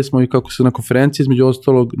 slali smo i kako se na konferenciji, između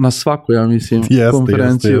ostalog, na svaku, ja mislim,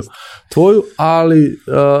 konferenciju tvoju, ali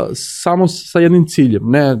samo sa jednim ciljem,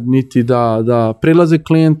 ne niti da prilaze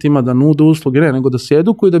klijentima, da nude usluge, ne, nego da se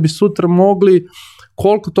edukuju, da bi sutra mogli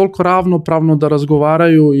koliko toliko ravnopravno da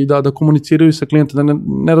razgovaraju i da komuniciraju sa klijentom, da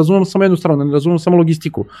ne razumemo samo jednu stranu, da ne razumemo samo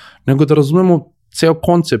logistiku, nego da razumemo ceo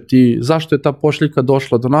koncept i zašto je ta pošiljka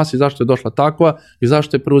došla do nas i zašto je došla takva i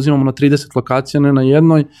zašto je preuzimamo na 30 lokacija, ne na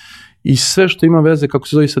jednoj, i sve što ima veze, kako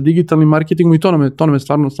se zove, sa digitalnim marketingom, i to nam je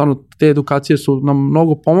stvarno te edukacije su nam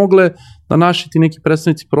mnogo pomogle da naši ti neki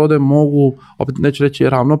predstavnici prodaje mogu, opet neću reći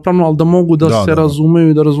ravnopravno, ali da mogu da se razumeju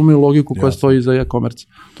i da razumeju logiku koja stoji iza e-commerce.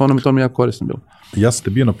 To mi jako korisno bilo. Ja sam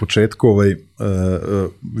te bio na početku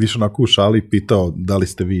više onako u šali pitao da li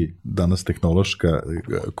ste vi danas tehnološka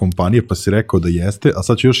kompanija, pa si rekao da jeste, a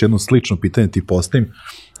sad ću još jedno slično pitanje ti postavim,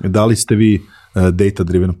 da li ste vi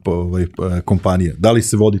data-driven kompanija, da li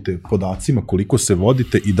se vodite podacima, koliko se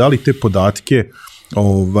vodite i da li te podatke,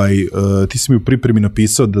 ti si mi u pripremi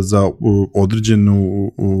napisao da za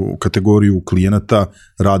određenu kategoriju klijenata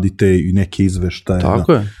radite i neke izveštaje.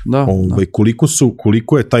 Tako je, da.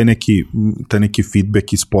 Koliko je taj neki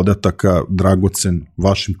feedback iz podataka dragocen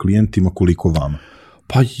vašim klijentima, koliko vama?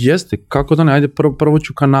 Pa jeste, kako da ne, ajde prvo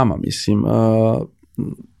ću ka nama, mislim,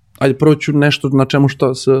 ajde prvo ću nešto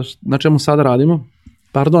na čemu sada radimo,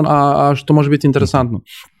 a što može biti interesantno.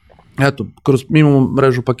 Eto, mi imamo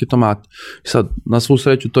mrežu paketomata. I sad, na svu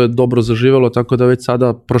sreću, to je dobro zaživelo, tako da već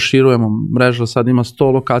sada proširujemo mreža, sad ima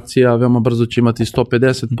 100 lokacija, veoma brzo će imati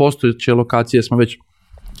 150, postojeće lokacije smo već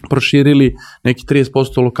proširili, neki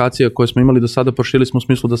 30% lokacija koje smo imali do sada, proširili smo u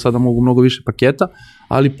smislu da sada mogu mnogo više paketa,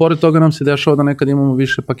 ali pored toga nam se dešava da nekad imamo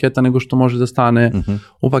više paketa nego što može da stane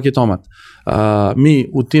u paketomat. Mi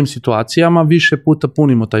u tim situacijama više puta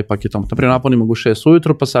punimo taj paketomat. Naprimjer, napunimo ga u 6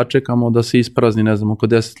 ujutro, pa sačekamo da se isprazni, ne znam, oko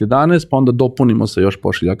 10-11, pa onda dopunimo sa još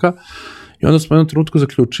pošiljaka. I onda smo u jednom trenutku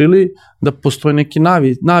zaključili da postoje neke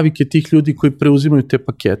navike tih ljudi koji preuzimaju te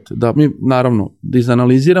pakete. Da mi, naravno, da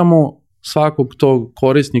izanaliziramo svakog tog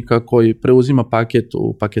korisnika koji preuzima paket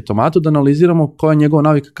u paketomatu, da analiziramo koja je njegova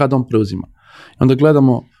navika kada on preuzima. I onda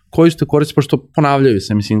gledamo koji su te korisnici, pošto ponavljaju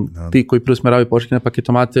se, mislim, ti koji preusmeravaju pošiljke na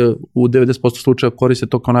paketomate u 90% slučaja koriste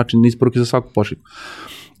to kao način isporuke za svaku pošiljku.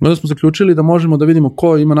 Onda smo zaključili da možemo da vidimo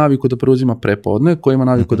ko ima naviku da preuzima prepodne, ko ima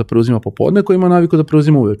naviku da preuzima popodne, ko ima naviku da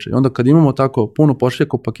preuzima uveče. I onda kad imamo tako puno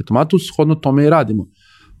pošiljaka u paketomatu, shodno tome i radimo.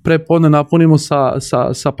 Prepodne napunimo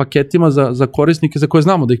sa paketima za korisnike za koje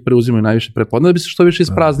znamo da ih preuzimaju najviše prepodne, da bi se što više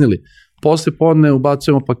ispraznili. Posle podne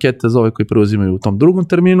ubacujemo pakete za ove koji preuzimaju u tom drugom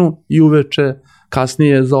terminu i uveče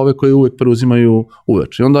kasnije za ove koji uvek preuzimaju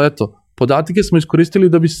uveče. I onda eto, podatke smo iskoristili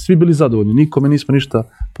da bi svi bili zadovoljni. Nikome nismo ništa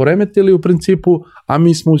poremetili u principu, a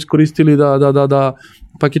mi smo iskoristili da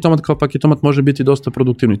paketomat kao paketomat može biti dosta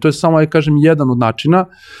produktivni. To je samo, jedan od načina.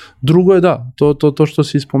 Drugo je to što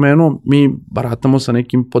si spomenuo, mi baratamo sa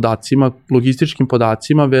nekim podacima, logističkim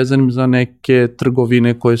podacima vezanim za neke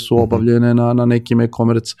trgovine koje su obavljene na nekim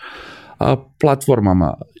e-commerce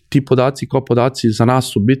platformama. Ti podaci kao podaci za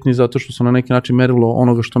nas su bitni zato što su na neki način merilo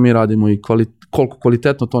onoga što mi radimo i koliko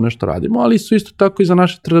kvalitetno to nešto radimo, ali su isto tako i za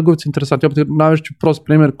naše trgovce interesantni. Opet navešću prost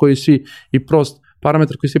primjer koji svi i prost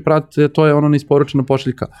parametar koji svi prate, to je ono neisporučena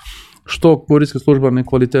pošiljka. Što kurirska služba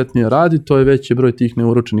nekvalitetnije radi, to je veći broj tih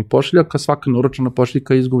neuručenih pošiljaka, svaka neuručena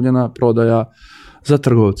pošiljka je izgubljena prodaja za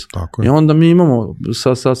trgovca. I onda mi imamo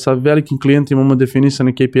sa velikim klijentima imamo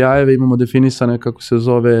definisane KPI-eve, imamo definisane kako se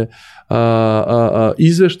zove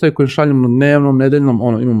izveštaje koje šaljemo na dnevnom,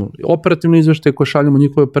 nedeljnom, imamo operativne izveštaje koje šaljemo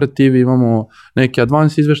njihove operativi, imamo neke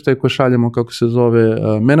advanced izveštaje koje šaljemo kako se zove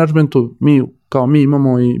managementu, mi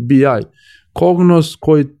imamo i BI Cognos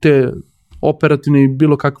koji te operativni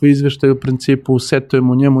bilo kakve izveštaje u principu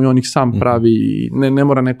setujemo njemu i on ih sam pravi i ne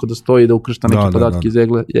mora neko da stoji da ukršta neke podatke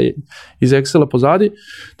iz Excela pozadi.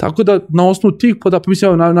 Tako da na osnovu tih podataka,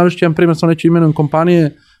 mislim, navešću jedan primjer, sam neću imenujem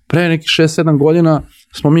kompanije, pre nekih 6-7 godina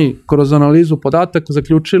smo mi kroz analizu podataka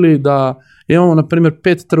zaključili da imamo, na primjer,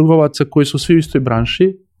 5 trgovaca koji su svi u istoj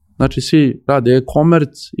branši, znači svi rade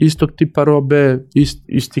e-commerce, istog tipa robe,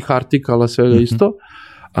 istih artikala, svega isto.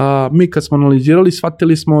 Mi kad smo analizirali,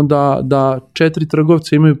 shvatili smo da 4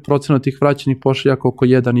 trgovca imaju procenat tih vraćenih pošiljaka oko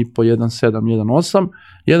 1,5, 1,7, 1,8,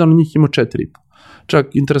 jedan od njih ima 4,5. Čak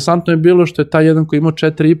interesantno je bilo što je taj jedan koji ima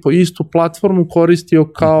 4,5 istu platformu koristio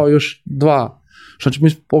kao još 2. Znači mi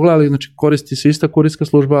smo pogledali, znači koristi se ista kurirska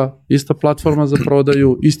služba, ista platforma za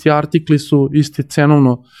prodaju, isti artikli su, isti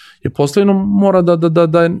cenovno je postavljeno, mora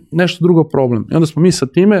da je nešto drugo problem. I onda smo mi sa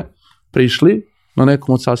time prišli na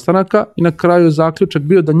nekom od sastanaka i na kraju zaključak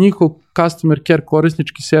bio da njihov customer care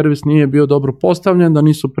korisnički servis nije bio dobro postavljen, da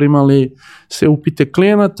nisu primali sve upite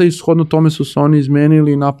klijenata i shodno tome su se oni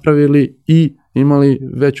izmenili, napravili i imali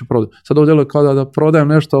veću prodaju. Sad ovdje je kao da prodajem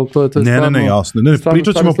nešto, ali to je stvarno... Ne, jasno.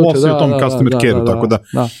 Pričat ćemo poslije o tom customer care-u, tako da...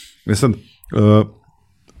 Sad,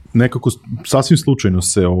 nekako sasvim slučajno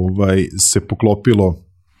se poklopilo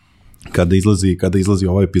kada izlazi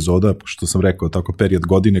ova epizoda, što sam rekao, tako period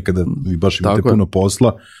godine kada vi baš imate puno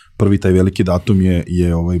posla, prvi taj veliki datum je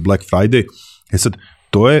Black Friday. Sad,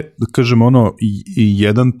 to je, da kažem, i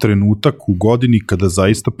jedan trenutak u godini kada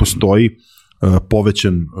zaista postoji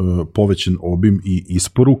povećan obim i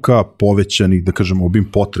isporuka, povećani, da kažem, obim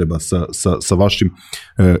potreba sa vašim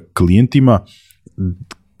klijentima.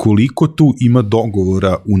 Koliko tu ima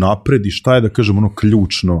dogovora unapred i šta je, da kažem,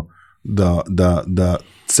 ključno da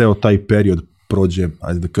ceo taj period prođe,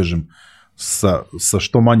 ajde da kažem, sa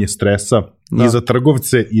što manje stresa i za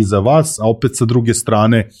trgovce i za vas, a opet sa druge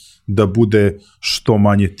strane da bude što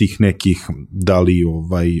manje tih nekih, da li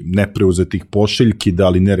nepreuzetih pošiljki, da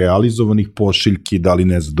li nerealizovanih pošiljki, da li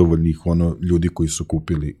nezadovoljnih ljudi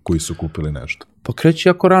koji su kupili nešto. Pa kreći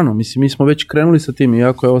jako rano, mislim, mi smo već krenuli sa tim,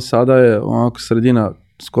 iako evo sada je onako sredina,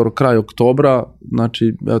 skoro kraj oktobra,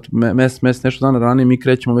 znači mesec nešto dana ranije mi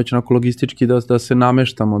krećemo već onako logistički da se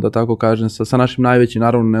nameštamo, da tako kažem, sa našim najvećim,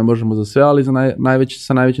 naravno ne možemo za sve, ali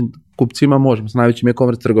sa najvećim kupcima možemo, sa najvećim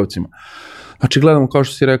e-commerce trgovcima. Znači gledamo, kao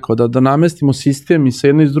što si rekao, da namestimo sistem i sa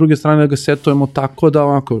jedne i s druge strane da ga setujemo tako da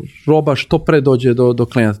onako roba što pre dođe do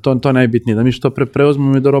klijenta, to je najbitnije, da mi što pre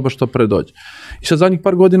preuzmemo i da roba što pre dođe. I sad zadnjih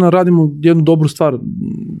par godina radimo jednu dobru stvar,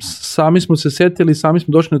 sami smo se setili, sami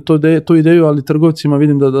smo došli na tu ideju, ali trgovcima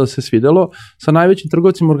vidim da se svidelo. Sa najvećim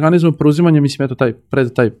trgovcima organizujemo preuzimanje, mislim, eto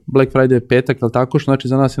taj Black Friday je petak, ali tako što znači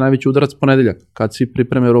za nas je najveći udarac ponedeljak, kad svi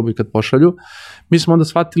pripreme robu i kad pošalju. Mi smo onda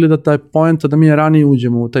shvatili da je poenta da mi ranije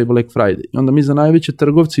uđemo u taj Black Friday. I onda mi za najveće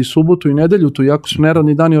trgovci i subotu i nedelju, tu iako su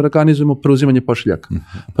neradni dani, organizujemo preuzimanje pošiljaka.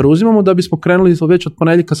 Preuzimamo da bismo krenuli već od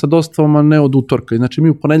ponedjeljka sa dostavom, a ne od utorka. Znači mi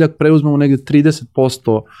u ponedjeljak preuzmemo negdje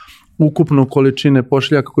 30% ukupno količine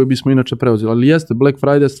pošiljaka koje bismo inače preuzeli. Ali jeste, Black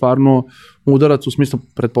Friday je stvarno udarac, u smislu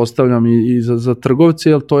pretpostavljam i za trgovce,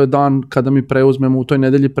 jer to je dan kada mi preuzmemo, u toj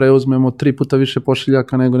nedelji preuzmemo 3 puta više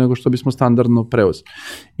pošiljaka nego što bismo standardno preuzeli.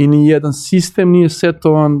 I ni jedan sistem nije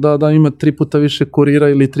setovan da ima 3 puta više kurira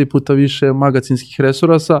ili 3 puta više magacinskih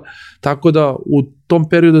resursa, tako da u tom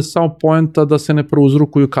periodu je samo poenta da se ne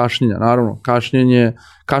prouzrukuju kašnjenja. Naravno,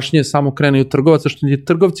 kašnjenje samo krene i od trgovaca, što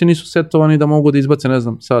trgovci nisu setovani da mogu da izbace, ne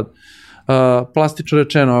znam, sad, plastično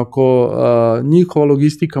rečeno, ako njihova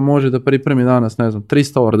logistika može da pripremi danas, ne znam,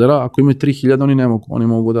 300 ordera, ako imaju 3000, oni ne mogu. Oni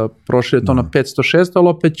mogu da prošire to na 500-600, ali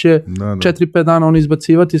opet će 4-5 dana oni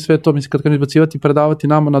izbacivati sve to, mislim, kad izbacivati, predavati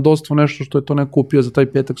nama na dostavu nešto što je to neko kupio za taj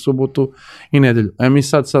petak, subotu i nedelju. Mi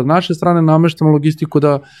sad sa naše strane nameštamo logistiku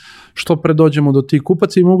da što pre dođemo do tih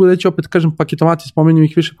kupaca i mogu reći, opet kažem, paketomati, spomenjem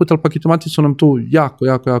ih više puta, ali paketomati su nam tu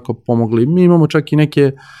jako pomogli. Mi imamo čak i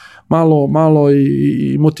neke malo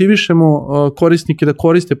i motivišemo korisnike da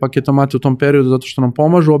koriste paketomate u tom periodu zato što nam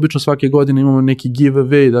pomažu. Obično svake godine imamo neki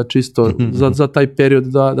giveaway da čisto za taj period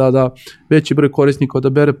da veći broj korisnika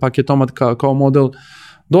odabere paketomat kao model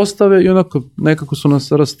dostave i onako nekako su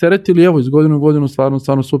nas rasteretili, evo iz godine u godinu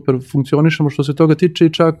stvarno super funkcionišemo što se toga tiče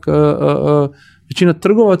i čak većina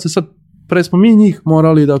trgovaca sad pre smo mi njih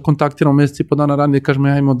morali da kontaktiramo mjesec i po dana ranije, kažemo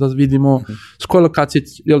ajmo da vidimo s koje lokacije,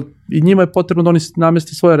 jer i njima je potrebno da oni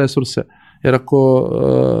nameste svoje resurse, jer ako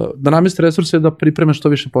da nameste resurse da pripreme što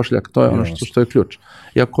više pošiljaka, to je ono što je ključ.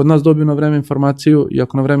 I ako od nas dobiju na vreme informaciju i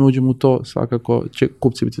ako na vreme uđemo u to, svakako će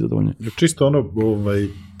kupci biti zadovoljni. Čisto ono,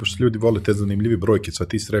 pošto ljudi vole te zanimljive brojke, sad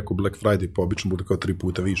ti si rekao Black Friday, pa obično bude kao 3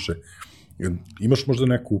 puta više. Imaš možda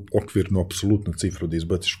neku okvirnu, apsolutnu cifru da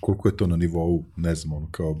izbaciš koliko je to na nivou, ne znam, ono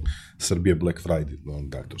kao Srbije Black Friday,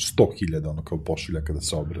 da je to 100.000 ono kao pošiljaka da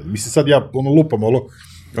se obrade. Mislim sad ja ono lupam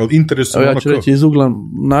ali interesuje ono ja ću reći iz ugla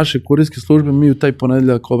naše kurirske službe mi u taj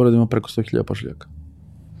ponedeljak obradimo preko 100.000 pošiljaka.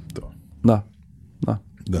 Da.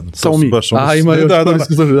 Samo mi. Ima još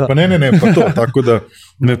kurirske službe, da. Pa ne, pa to, tako da,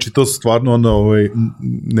 znači to su stvarno ono,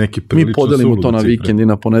 neki prilično mi podelimo to na vikend i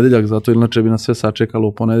na ponedeljak, zato inače bi nas sve sačekalo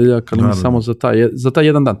u ponedeljak, ali mi samo za taj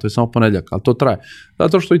jedan dan, to je samo ponedeljak, ali to traje.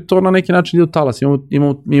 Zato što i to na neki način ide u talas,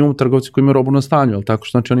 imamo trgovci koji imaju robu na stanju, ali tako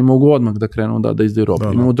što znači oni mogu odmah da krenu da izdaju robu.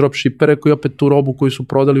 Imamo dropshippere koji opet tu robu koju su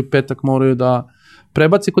prodali u petak moraju da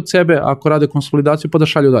prebaci kod sebe, ako rade konsolidaciju pa da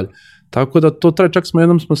šalju dalje. Tako da to traje, čak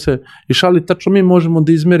jednom smo se i šalili, tačno mi možemo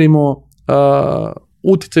da izmerimo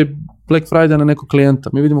uticaj Black Friday na nekog klijenta.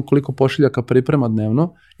 Mi vidimo koliko pošiljaka priprema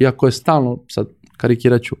dnevno i ako je stalno, sad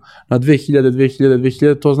karikiraću, na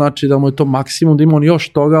 2000, to znači da mu je to maksimum, da ima on još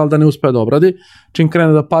toga, ali da ne uspe da obradi. Čim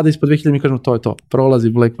krene da pada ispod 2000, mi kažemo to je to, prolazi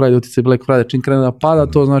Black Friday, uticaj Black Friday, čim krene da pada,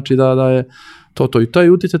 to znači da je to. I taj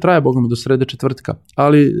uticaj traje, bogom, do srede četvrtka.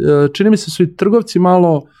 Ali čini mi se su i trgovci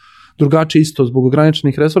malo drugačije isto zbog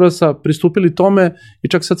ograničenih resursa pristupili tome i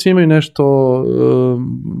čak sad svi imaju nešto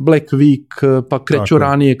Black Week, pa kreću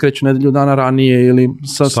ranije, kreću nedelju dana ranije ili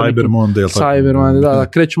Cyber Monday, da,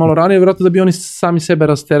 kreću malo ranije, vjerojatno da bi oni sami sebe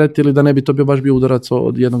rasteretili da ne bi to baš bio udarac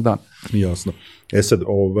od jednog dana. Jasno. Sad,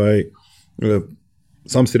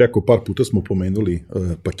 sam si rekao, par puta smo pomenuli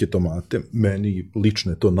paketomate, meni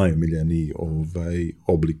lično je to najomiljeniji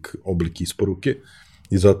oblik isporuke.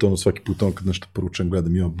 I zato svaki put kad nešto poručujem,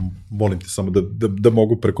 gledam, ja molim te samo da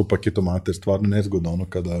mogu preko paketomata, stvarno nezgodno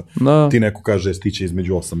kada ti neko kaže stiće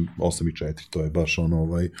između 8 i 4, to je baš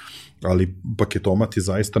ali paketomat je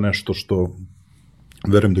zaista nešto što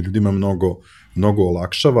verujem da ljudima mnogo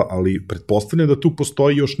olakšava, ali pretpostavljam da tu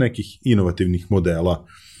postoji još nekih inovativnih modela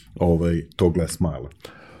tog last mile.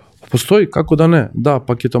 Postoji, kako da ne, da,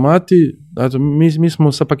 paketomati, mi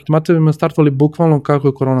smo sa paketomatovima startovali bukvalno kako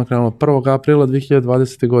je korona krenula, 1. aprila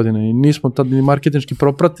 2020. godine i nismo tad ni marketinški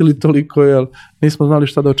propratili toliko, jer nismo znali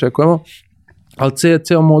šta da očekujemo, ali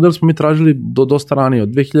ceo model smo mi tražili dosta ranije, od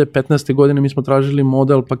 2015. godine mi smo tražili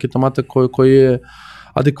model paketomata koji je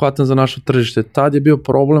adekvatan za naše tržište. Tad je bio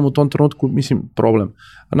problem u tom trenutku, problem,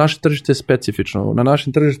 naše tržište je specifično, na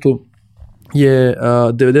našem tržištu je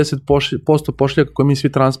 90% pošiljaka koje mi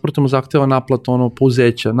svi transportujemo zahteva naplatu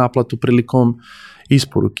pouzeća, naplatu prilikom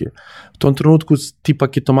isporuke. U tom trenutku ti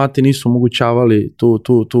paketomati nisu omogućavali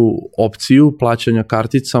tu opciju plaćanja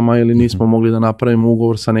karticama ili nismo mogli da napravimo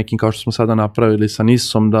ugovor sa nekim kao što smo sada napravili sa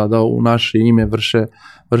NIS-om da u naše ime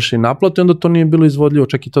vrši naplatu i onda to nije bilo izvodljivo,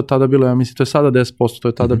 čak i to tada bilo, ja mislim, to je sada 10%, to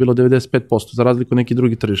je tada bilo 95%, za razliku od nekih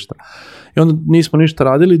drugih tržišta. I onda nismo ništa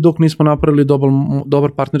radili dok nismo napravili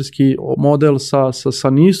dobar partnerski model sa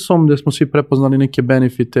NIS-om, gde smo svi prepoznali neke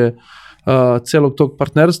benefite celog tog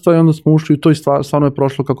partnerstva i onda smo ušli u to i stvarno je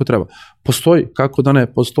prošlo kako treba. Postoji, kako da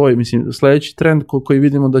ne, postoji. Mislim, sledeći trend koji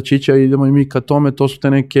vidimo da će ići, a idemo i mi ka tome, to su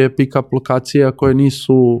te neke pick-up lokacije koje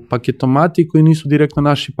nisu paketomati, koji nisu direktno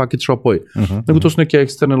naši paket shopovi. Nego to su neke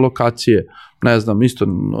eksterne lokacije, ne znam, isto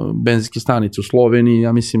benzinske stanice u Sloveniji,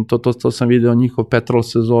 ja mislim, to sam video, njihov Petrol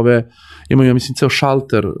se zove, imaju, ja mislim, ceo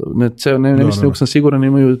šalter, ne mislim, uvijek sam siguran,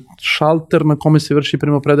 imaju šalter na kome se vrši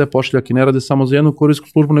primopredaja pošiljaka i ne rade samo za jednu kurijsku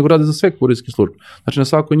službu, nego rade za sve kurijske službe. Znači, na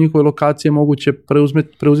svakoj njihovoj lokaciji je moguće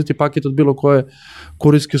preuzeti paket od bilo koje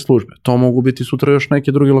kurijske službe. To mogu biti sutra još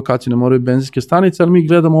neke druge lokacije, ne moraju benzinske stanice, ali mi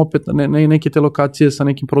gledamo opet neke te lokacije sa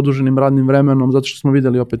nekim produženim radnim vremenom, zato što smo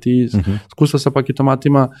videli opet i iskustva sa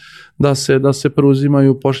paketomatima da se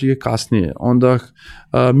preuzimaju pošiljke kasnije. Onda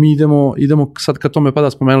mi idemo sad ka tome, pa da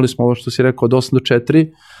spomenuli smo ovo što si rekao od 8 do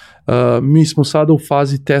 4, mi smo sada u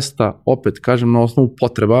fazi testa, opet kažem na osnovu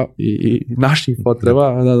potreba i naših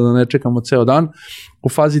potreba, da ne čekamo ceo dan, u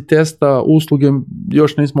fazi testa usluge,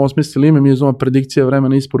 još nismo osmislili ime, mi je zovemo predikcija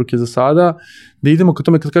vremena isporuke za sada, da idemo ka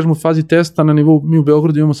tome, kad kažemo u fazi testa na nivou, mi u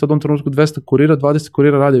Beogradu imamo sad u ovom trenutku 200 kurira, 20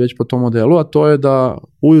 kurira radi već po tom modelu, a to je da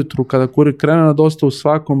ujutru kada kurir krene na dostavu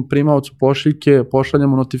svakom primaocu pošiljke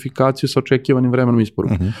pošaljamo notifikaciju sa očekivanim vremenom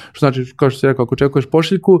isporuke. Što znači, kao što si rekao, ako očekuješ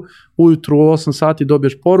pošiljku, ujutru u 8 sati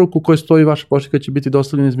dobiješ poruku koja stoji vaša pošiljka će biti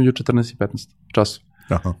dostavljena između 14 i 15 časova.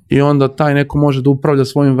 Aha. I onda taj neko može da upravlja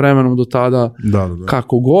svojim vremenom do tada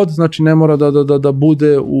kako god, znači ne mora da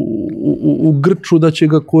bude u grču da će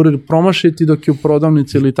ga kurir promašiti dok je u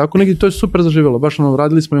prodavnici ili tako neki, to je super zaživjelo, baš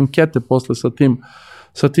radili smo ankete posle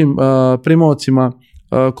sa tim primaocima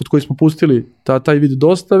kod koji smo pustili taj vid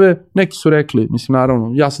dostave, neki su rekli, mislim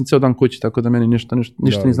naravno, ja sam ceo dan kući, tako da meni ništa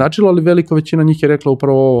nije značilo, ali velika većina njih je rekla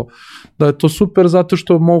upravo ovo, da je to super zato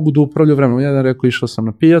što mogu da upravljaju vremenom. Jedan rekao išao sam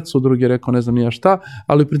na pijacu, drugi je rekao ne znam nija šta,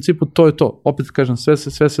 ali u principu to je to. Opet kažem,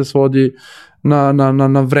 sve se svodi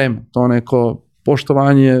na vreme, to neko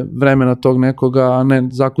poštovanje vremena tog nekoga, a ne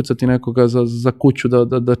zakucati nekoga za kuću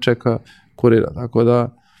da čeka kurira, tako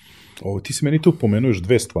da ti si meni tu pomenuo još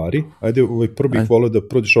dve stvari. Ajde, prvo bih volio da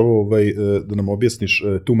prođeš ovo, da nam objasniš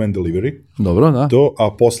two-man delivery. Dobro, da.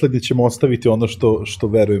 A poslednje ćemo ostaviti ono što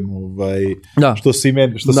verujem, što si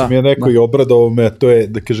mi neko i obradao me, to je,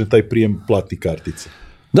 da kažem, taj prijem platnih kartica.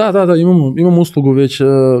 Da, imamo uslugu već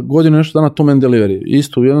godinu nešto dana two-man delivery.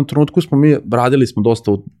 Isto, u jednom trenutku radili smo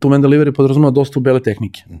dosta, two-man delivery podrazumeva dosta u bele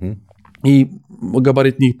tehnike. I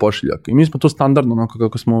gabaritnih pošiljaka. I mi smo to standardno,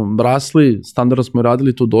 kako smo rasli, standardno smo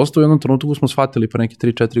radili to dosta, u jednom trenutku smo shvatili, pre neke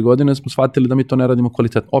 3-4 godine smo shvatili da mi to ne radimo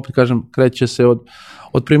kvalitetno. Opet kažem, kreće se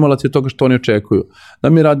od primalaca i toga što oni očekuju.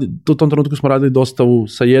 U tom trenutku smo radili dostavu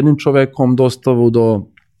sa jednim čovekom, dostavu do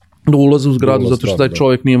ulaza u zgradu, zato što taj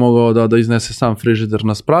čovjek nije mogao da iznese sam frižider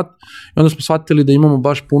na sprat. I onda smo shvatili da imamo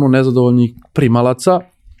baš puno nezadovoljnih primalaca,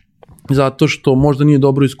 zato što možda nije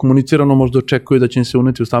dobro iskomunicirano, možda očekuju da će im se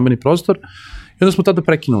uneti u stambeni prostor. I onda smo tada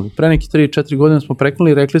prekinuli. Pre neki 3-4 godine smo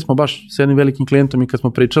prekinuli i rekli smo baš s jednim velikim klijentom i kad smo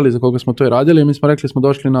pričali za koga smo to i radili, mi smo rekli smo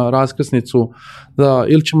došli na raskrsnicu da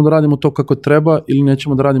ili ćemo da radimo to kako treba ili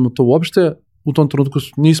nećemo da radimo to uopšte. U tom trenutku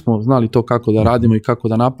nismo znali to kako da radimo i kako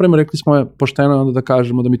da napravimo. Rekli smo je pošteno onda da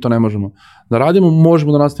kažemo da mi to ne možemo da radimo.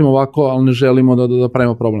 Možemo da nastavimo ovako, ali ne želimo da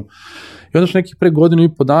pravimo problem. I onda što nekih pre godinu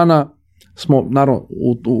i po dana smo, naravno,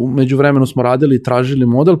 u međuvremenu smo radili i tražili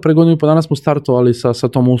model, pre godinu i po dana smo startovali sa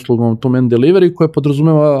tom uslugom two-man delivery koja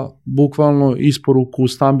podrazumeva bukvalno isporuku u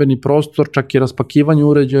stambeni prostor, čak i raspakivanje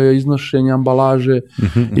uređaja, iznošenje ambalaže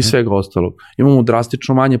i svega ostalog. Imamo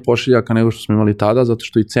drastično manje pošiljaka nego što smo imali tada, zato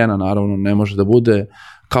što i cena naravno ne može da bude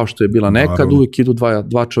kao što je bila nekad, uvijek idu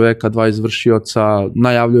dva čoveka, dva izvršioca,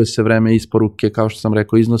 najavljuje se vreme isporuke, kao što sam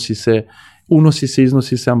rekao,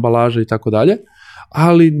 iznosi se ambalaža i tako dalje.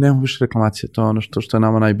 Ali nemamo više reklamacije, to je ono što je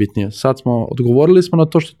nama najbitnije. Sad odgovorili smo na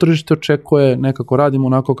to što tržište očekuje, nekako radimo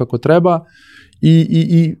onako kako treba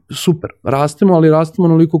i super, rastemo, ali rastemo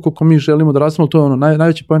onoliko koliko mi želimo da rastemo, to je ono,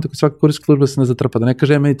 najveći point kod svake kurirske službe se ne zatrpa, da ne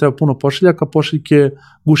kaže meni treba puno pošiljaka, pošiljke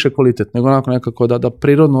guše kvalitet, nego onako nekako da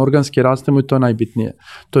prirodno, organski rastemo i to je najbitnije.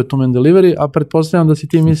 To je two-man delivery, a pretpostavljam da si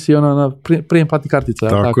ti mislio na prijem platnih kartica.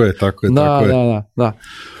 Tako je. Da.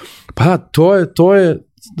 Pa to je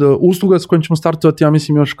usluga s kojom ćemo startovati, ja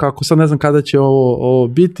mislim još kako, sad ne znam kada će ovo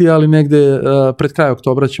biti, ali negde pred kraj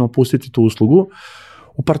oktobra ćemo pustiti tu uslugu.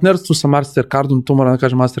 U partnerstvu sa Mastercardom, tu moram da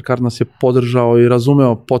kažem, Mastercard nas je podržao i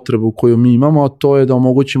razumeo potrebu koju mi imamo, a to je da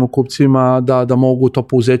omogućimo kupcima da mogu to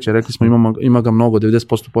pouzeće. Rekli smo ima ga mnogo,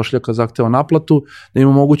 90% pošiljaka zahteva naplatu, da im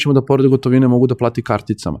omogućimo da pored gotovine mogu da plati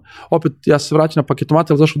karticama. Opet, ja se vraćam na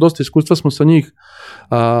paketomate, ali zašto dosta iskustva smo sa njih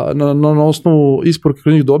na osnovu isporuke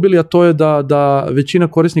koju njih dobili, a to je da većina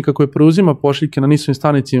korisnika koji preuzima pošiljke na nisovim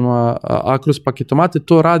stanicima, a kroz paketomate,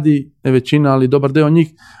 to radi ne većina, ali dobar deo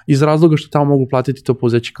njih iz razloga što tamo mogu platiti to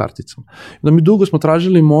pouzeće karticom. Da mi dugo smo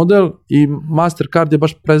tražili model i Mastercard je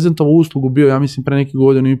baš prezentovao uslugu, bio ja mislim pre neki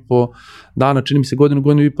godinu i po dana, čini mi se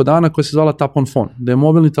godinu i po dana, koja se zvala Tap on Phone, da je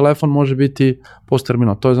mobilni telefon može biti post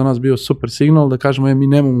terminal. To je za nas bio super signal, da kažemo mi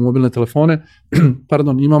nemamo mobilne telefone,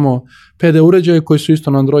 imamo PD uređaje koji su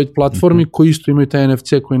isto na Android platformi, koji isto imaju taj NFC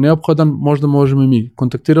koji je neophodan, možda možemo i mi.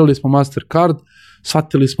 Kontaktirali smo Mastercard,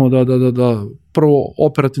 shvatili smo da prvo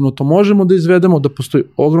operativno to možemo da izvedemo, da postoji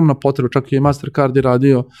ogromna potreba, čak i Mastercard je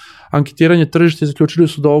radio anketiranje tržišta i zaključili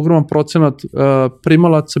su da ogroman procenat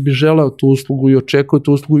primalaca bi želeo tu uslugu i očekuje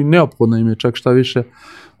tu uslugu i neophodno im je čak šta više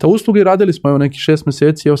ta usluga i radili smo nekih 6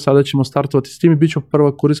 meseci, evo sada ćemo startovati s tim i bit će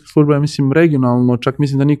prva kurirska služba, ja mislim regionalno, čak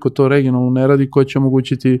mislim da niko to regionalno ne radi, koja će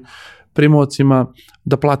omogućiti primaocima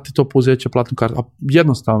da plate to pouzeće platnu kartu. A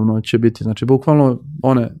jednostavno će biti, znači bukvalno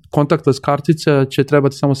one kontaktless kartice će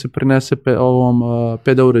trebati samo se prinese ovom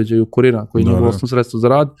PD uređaju kurira koji je njegovo osnovno sredstvo za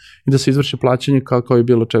rad i da se izvrši plaćanje kao i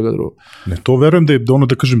bilo čega drugo. Ne, to verujem da je ono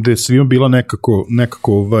da kažem da je svima bila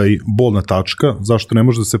nekako bolna tačka, zašto ne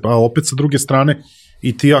može da se, a opet sa druge strane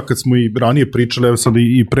i ti ja kad smo i ranije pričali, evo sad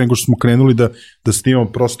i pre nego što smo krenuli da snimamo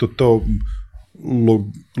prosto to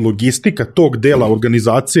logistika tog dela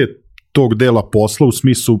organizacije, tog dela posla u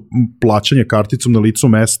smislu plaćanja karticom na licu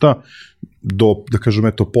mesta do, da kažem,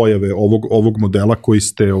 eto, pojave ovog modela koji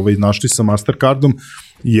ste našli sa Mastercardom,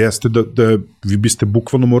 jeste da vi biste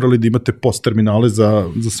bukvalno morali da imate post terminale za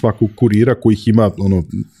svakog kurira kojih ima,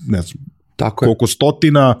 ne znam, koliko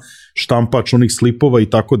stotina, štampač onih slipova i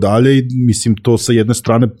tako dalje i mislim to sa jedne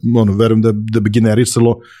strane, verujem da bi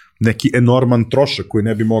generisalo neki enorman trošak koji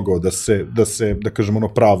ne bi mogao da se da kažem,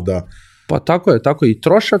 pravda. Pa tako je, i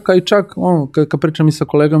trošaka i čak, kad pričam i sa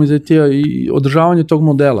kolegama iz IT-a i održavanje tog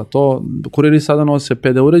modela, to kuriri sada nose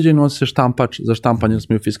PD uređaj, nose štampač za štampanje,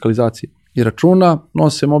 smo u fiskalizaciji i računa,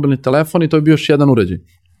 nose mobilni telefon i to je bio još jedan uređaj.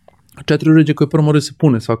 4 uređaja koje prvo moraju da se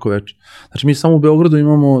pune svako večer. Znači mi samo u Beogradu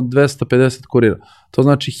imamo 250 kurira. To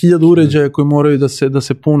znači 1000 uređaja koji moraju da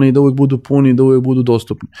se pune i da uvek budu puni i da uvek budu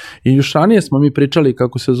dostupni. I još ranije smo mi pričali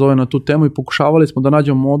kako se zove na tu temu i pokušavali smo da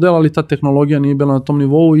nađemo model, ali ta tehnologija nije bila na tom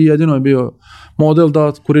nivou i jedino je bio model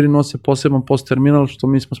da kuriri nose poseban post terminal, što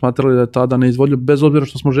mi smo smatrali da je tada neizvodljivo, bez obzira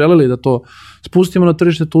što smo želeli da to spustimo na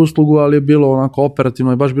tržište tu uslugu, ali je bilo onako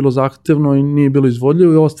operativno i baš bilo zahtevno i nije bilo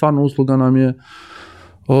izvodljivo i ova stvarno usluga nam je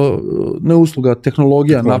ne usluga,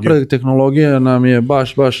 tehnologija, napredak tehnologije nam je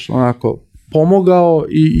baš onako pomogao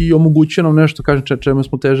i omogućio nam nešto, kažem, čemu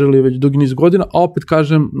smo težili već dugi niz godina, a opet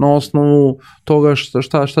kažem na osnovu toga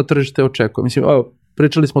šta tržište očekuje. Mislim,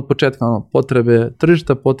 pričali smo od početka, potrebe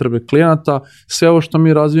tržišta, potrebe klijenata, sve ovo što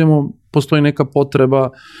mi razvijemo, postoji neka potreba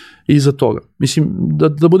iza toga. Mislim,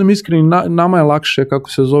 da budem iskreni, nama je lakše kako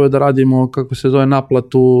se zove da radimo, kako se zove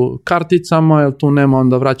naplatu karticama, jer tu nema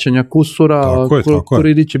onda vraćanja kusura,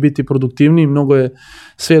 kuriri će biti produktivniji, mnogo je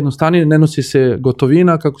sve jednostavnije, ne nosi se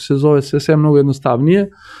gotovina, kako se zove, sve mnogo jednostavnije,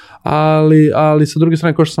 ali sa druge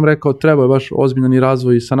strane, kao što sam rekao, treba je baš ozbiljan i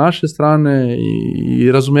razvoj sa naše strane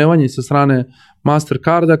i razumevanje sa strane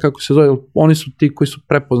Mastercarda, kako se zove, oni su ti koji su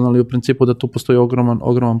prepoznali u principu da tu postoji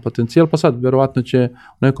ogroman potencijal, pa sad, verovatno će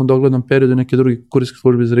u nekom doglednom periodu neke drugi kurirske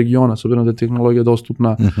službe iz regiona, s obzirom da je tehnologija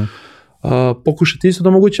dostupna, pokušati isto da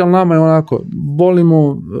moguće, ali nama je onako,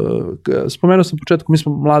 volimo, spomenuo sam u početku, mi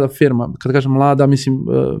smo mlada firma, kad kažem mlada, mislim,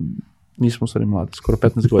 nismo stvari mladi, skoro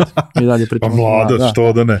 15 godina. Mi dalje pričamo. Pa mlada,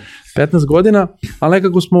 što da ne. 15 godina, ali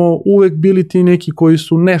nekako smo uvek bili ti neki koji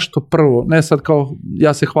su nešto prvo, ne sad kao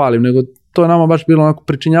ja se hvalim, nego to je nama baš bilo onako,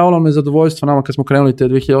 pričinjavalo me zadovoljstvo nama kad smo krenuli te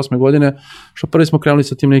 2008. godine, što prvi smo krenuli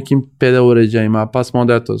sa tim nekim PD uređajima, pa smo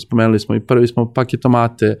onda, eto, spomenuli smo i prvi smo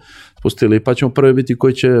paketomate spustili, pa ćemo prvi biti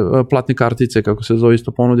koji će platne kartice, kako se zove,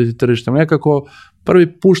 isto ponuditi tržištem. Nekako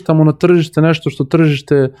prvi puštamo na tržište nešto što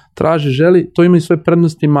tržište traži, želi, to ima i svoje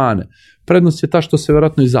prednosti i mane. Prednost je ta što se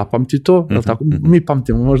vjerojatno i zapamti to, tako, mi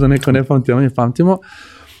pamtimo, možda neko ne pamti, ali mi pamtimo,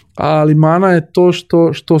 ali mana je to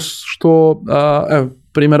što evo,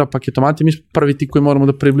 primjera paketomati, mi smo prvi ti koji moramo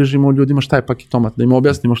da približimo ljudima šta je paketomat, da im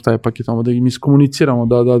objasnimo šta je paketomat, da im iskomuniciramo,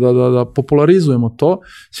 da popularizujemo to.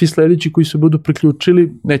 Svi sljedeći koji se budu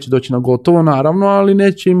priključili, neće doći na gotovo, naravno, ali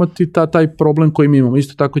neće imati taj problem koji mi imamo.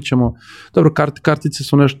 Isto tako ćemo, dobro, kartice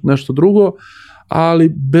su nešto drugo, ali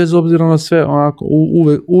bez obzira na sve, onako,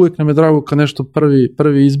 uvek nam je drago kad nešto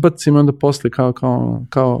prvi izbacimo, onda posle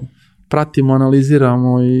kao pratimo,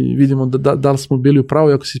 analiziramo i vidimo da li smo bili u pravu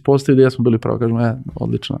i ako se ispostavi da jesmo bili u pravu, kažemo,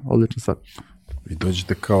 odlična stvar. Vi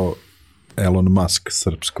dođete kao Elon Musk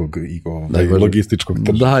srpskog i logističkog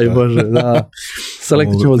tržišta. Daj Bože, da. Sa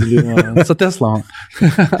električnim vozilima, sa Teslama.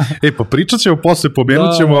 Pa pričat ćemo posle,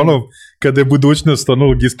 pomenut ćemo kada je budućnost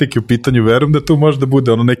logistike u pitanju, verujem da tu možda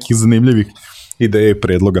bude nekih zanimljivih ideje i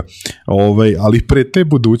predloga. Ali pre te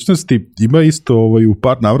budućnosti ima isto u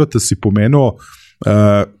par navrata si pomenuo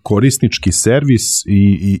korisnički servis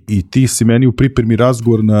i ti si meni u pripremi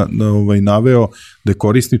razgovor naveo da je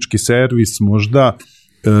korisnički servis možda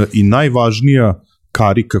i najvažnija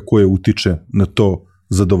karika koja utiče na to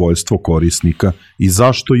zadovoljstvo korisnika i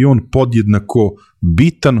zašto je on podjednako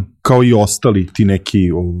bitan kao i ostali ti neki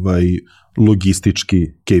logistički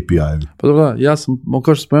KPI-evi. Pa dobro, ja sam,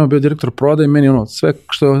 kao što spomenuo, bio direktor prodaje i meni sve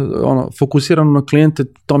što je fokusirano na klijente,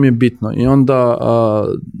 to mi je bitno. I onda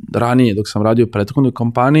ranije, dok sam radio u prethodnoj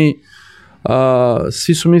kompaniji,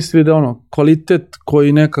 svi su mislili da kvalitet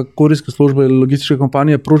koji neka kurirska služba ili logistička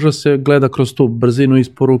kompanija pruža se gleda kroz tu brzinu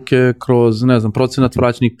isporuke, kroz, ne znam, procenat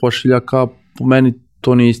vraćenih pošiljaka. Po meni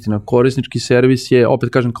to nije istina. Korisnički servis je, opet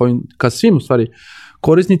kažem, kao svim u stvari,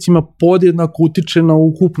 korisnicima podjednako utiče na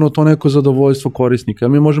ukupno to neko zadovoljstvo korisnika.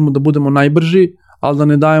 Jer mi možemo da budemo najbrži, ali da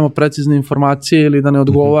ne dajemo precizne informacije ili da ne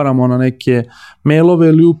odgovaramo na neke mailove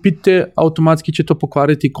ili upite, automatski će to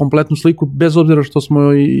pokvariti kompletnu sliku, bez obzira što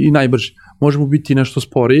smo i najbrži. Možemo biti nešto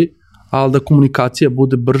sporiji, ali da komunikacija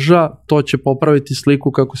bude brža, to će popraviti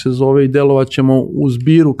sliku, kako se zove, i delovat ćemo u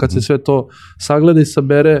zbiru kad se sve to sagleda i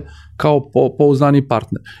sabere kao pouzdani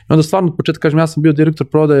partner. I onda stvarno od početka, kažem, ja sam bio direktor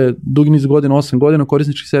prodaje dugi niz godina, 8 godina,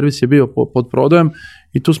 korisnički servis je bio pod prodajem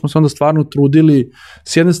i tu smo se onda stvarno trudili,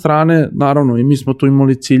 s jedne strane, naravno, i mi smo tu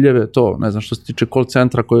imali ciljeve, to, ne znam, što se tiče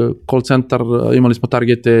call centar, imali smo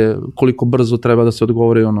targete koliko brzo treba da se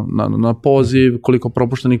odgovori na poziv, koliko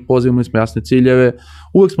propuštenih poziva, imali smo jasne ciljeve,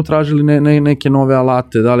 uvek smo tražili neke nove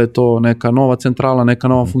alate, da li je to neka nova centrala, neka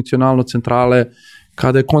nova funkcionalnost centrale,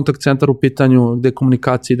 kada je kontakt centar u pitanju, gde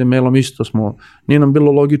komunikacija ide mailom, isto smo, nije nam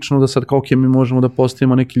bilo logično da sad kao ok, mi možemo da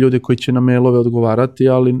postavimo neki ljude koji će na mailove odgovarati,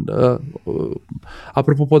 ali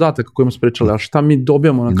apropo podataka kojima smo pričali, a šta mi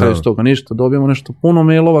dobijamo na kraju s toga? Ništa, dobijamo nešto puno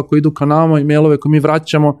mailova koji idu ka nama i mailove koje mi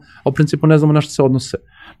vraćamo, a u principu ne znamo na što se odnose.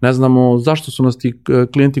 Ne znamo zašto su nas ti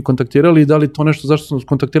klijenti kontaktirali i da li to nešto zašto su nas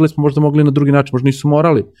kontaktirali smo možda mogli na drugi način, možda nisu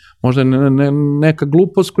morali, možda je neka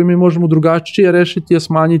glupost koju mi možemo drugačije rešiti, a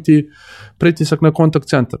smanjiti pritisak na kontakt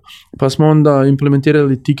centar. Pa smo onda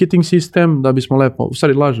implementirali ticketing sistem da bismo lepo, u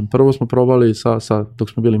stvari lažem, prvo smo probali dok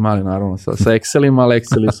smo bili mali naravno, sa Excelima, ali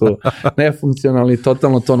Exceli su nefunkcionalni,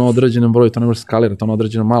 totalno to na određenom broju, to ne može skalirati, to na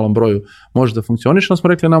određenom malom broju može da funkcioniše, onda smo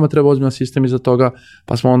rekli nama treba ozbiljan sistem iza toga,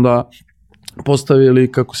 pa smo onda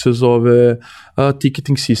postavili, kako se zove,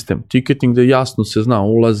 ticketing sistem. Ticketing gde jasno se zna,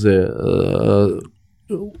 ulaze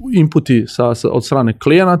inputi od strane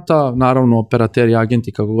klijenata, naravno operateri,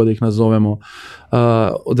 agenti, kako god ih nazovemo,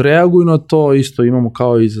 odreaguju na to, isto imamo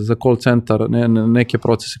kao i za call centar neke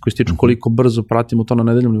procese koji stiču koliko brzo pratimo to na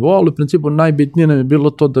nedeljnom nivou, ali u principu najbitnije nam je bilo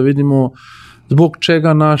to da vidimo zbog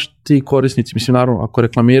čega ti korisnici, mislim naravno ako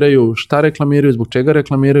reklamiraju, šta reklamiraju, zbog čega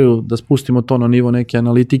reklamiraju, da spustimo to na nivo neke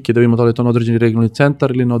analitike, da vidimo da li je to na određeni regionalni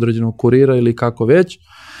centar ili na određenog kurira ili kako već.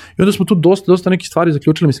 I onda smo tu dosta nekih stvari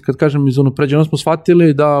zaključili, mislim kad kažem iz unapređenja, smo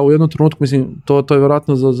shvatili da u jednom trenutku, mislim to je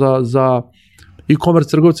vjerojatno za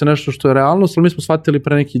e-commerce trgovce nešto što je realnost, ali mi smo shvatili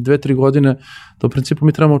pre nekih 2-3 godine da u principu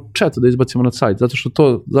mi trebamo chat da izbacimo na sajt, zato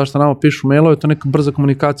što zašto nama pišu mailove, to je neka brza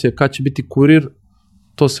komunikacija, kad će biti kurir,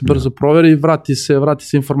 to se brzo proveri i vrati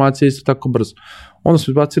se informacija isto tako brzo. Onda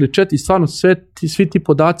smo izbacili chat i stvarno svi ti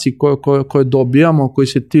podaci koje dobijamo, koji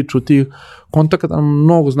se tiču tih kontakata nam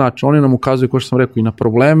mnogo znači. Oni nam ukazuju, kao što sam rekao, i na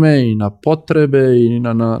probleme, i na potrebe, i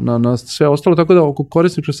na sve ostalo, tako da oko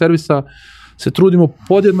korisničkog servisa se trudimo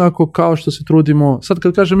podjednako kao što se trudimo, sad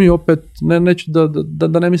kad kažem mi opet, neću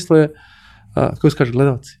da ne misle, kako se kaže,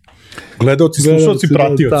 gledalci, slušalci,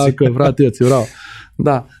 pratioci. Tako, pratioci, bravo.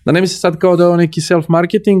 Da ne misli sad kao da je neki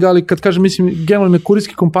self-marketing, ali kad kažem, mislim, generalno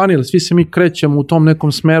kurirske kompanije, ali svi se mi krećemo u tom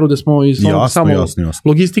nekom smeru da smo iz samo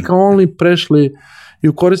logistika only prešli i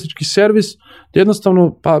u korisnički servis,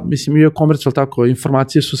 jednostavno, pa mislim i e-commerce, ali tako,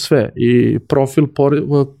 informacije su sve i profil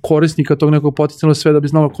korisnika tog nekog potencijalnog sve da bi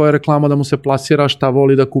znalo koja je reklama da mu se plasira, šta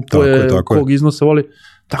voli da kupuje, kog iznosa voli.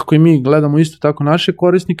 Tako i mi gledamo isto tako naše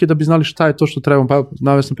korisnike da bi znali šta je to što trebamo. Pa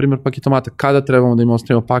naveo sam primjer paketomata, kada trebamo da im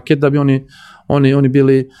ostavimo paket da bi oni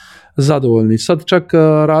bili zadovoljni. Sad čak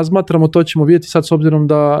razmatramo, to ćemo vidjeti sad s obzirom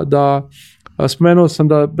da spomenuo sam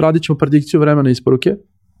da radit ćemo predikciju vremena isporuke.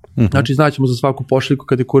 Znači znaćemo za svaku pošiljku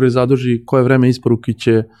kad je kurir zaduži koje vreme isporuke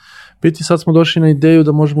će biti. Sad smo došli na ideju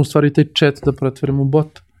da možemo u stvari taj chat da pretvorimo u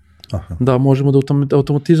bot. Aha. Da možemo da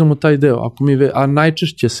automatizamo taj deo. A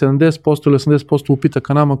najčešće 70% ili 80%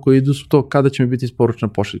 upitaka nama koji idu su to kada će mi biti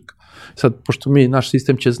isporučena pošiljka. Sad, pošto naš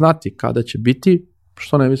sistem će znati kada će biti,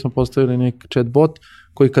 što ne bismo postavili neki chat bot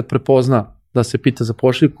koji kad prepozna da se pita za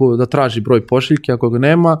pošiljku, da traži broj pošiljke, ako ga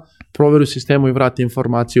nema, proveri u sistemu i vrati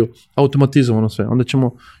informaciju automatizovano sve. Onda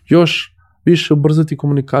ćemo još više ubrzati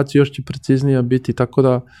komunikaciju, još će preciznija biti, tako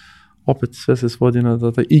da opet sve se svodi na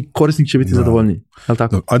i korisnik će biti zadovoljniji.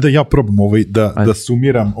 Ajde ja probam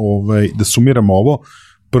da sumiram ovo.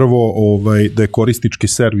 Prvo da je korisnički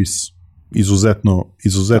servis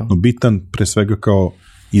izuzetno bitan, pre svega kao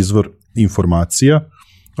izvor informacija,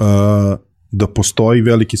 da postoji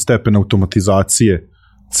veliki stepen automatizacije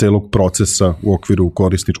celog procesa u okviru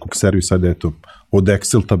korisničkog servisa, da je to od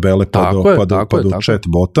Excel tabele pa do chat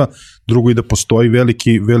bota. Drugo, i da postoji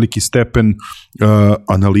veliki stepen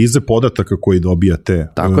analize podataka koji dobijate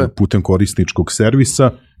putem korisničkog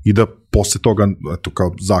servisa i da posle toga, eto,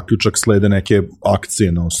 kao zaključak slede neke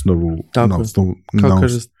akcije na osnovu... Kao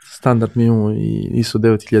kaže standard, mi imamo i ISO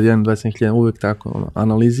 9001, 27000, uvek tako,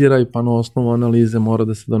 analizira i pa na osnovu analize mora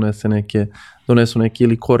da se donesu neke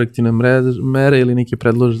ili korektivne mere ili neki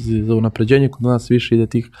predlozi za unapređenje, kod nas više ide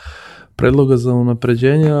tih predloga za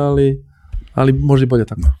unapređenje, ali možda i bolje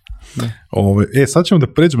tako. Sad ćemo da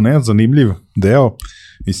pređemo na jedan zanimljiv deo,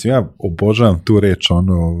 mislim, ja obožavam tu reč,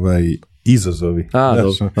 izazovi.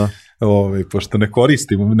 Pošto ne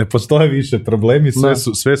koristimo, ne postoje više problemi,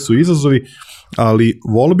 sve su izazovi, ali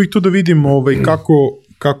volio bih tu da vidim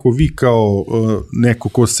kako vi kao neko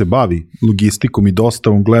ko se bavi logistikom i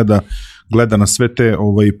dostavom gleda na sve te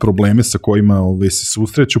probleme sa kojima se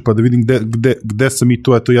susreću, pa da vidim gde sam i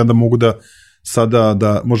tu, eto ja da mogu da sada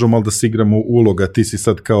da možemo malo da se igramo uloga, ti si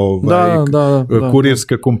sad kao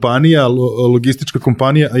kurirska kompanija, logistička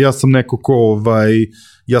kompanija, a ja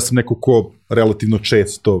sam neko ko relativno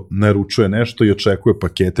često naručuje nešto i očekuje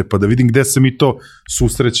pakete, pa da vidim gde se mi to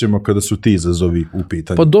susrećemo kada su ti izazovi u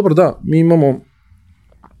pitanju. Pa dobro, da, mi imamo,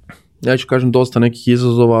 ja ću kažem, dosta nekih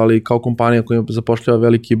izazova, ali kao kompanija koja zapošljava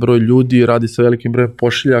veliki broj ljudi, radi sa velikim brojem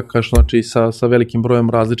pošiljaka, što znači i sa velikim brojem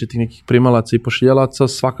različitih nekih primalaca i pošiljalaca,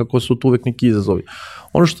 svakako su tu uvek neki izazovi.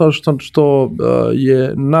 Ono što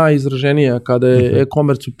je najizraženije kada je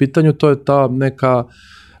e-commerce u pitanju, to je ta neka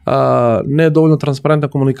nedovoljno transparentna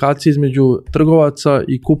komunikacija između trgovaca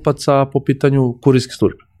i kupaca po pitanju kurirske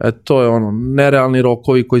službe. To je nerealni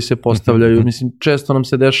rokovi koji se postavljaju. Mislim, često nam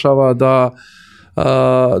se dešava da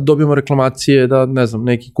dobijemo reklamacije da, ne znam,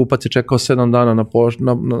 neki kupac je čekao 7 dana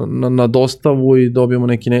na dostavu i dobijemo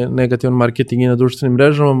neki negativan marketing i na društvenim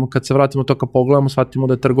mrežama. Kad se vratimo to, kad pogledamo, shvatimo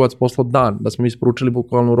da je trgovac poslao dan, da smo isporučili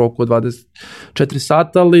bukvalno u roku od 24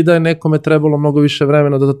 sata, ali da je nekome trebalo mnogo više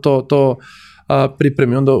vremena da to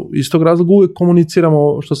pripremi. Onda iz tog razloga uvijek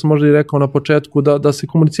komuniciramo, što sam možda i rekao na početku, da se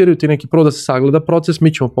komuniciraju ti neki, prvo da se sagleda proces,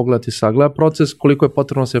 mi ćemo pogledati sagleda proces, koliko je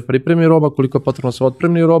potrebno se pripremi roba, koliko je potrebno se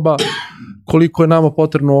otpremi roba, koliko je nama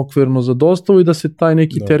potrebno okvirno za dostavu i da se taj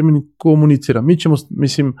neki termin komunicira. Mi ćemo,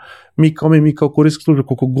 mislim, mi kao kurirska služba,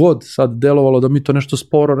 koliko god sad delovalo da mi to nešto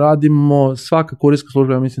sporo radimo, svaka kurirska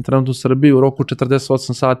služba, ja mislim, trenutno u Srbiji u roku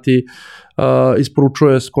 48 sati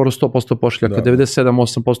isporučuje skoro 100% pošiljaka,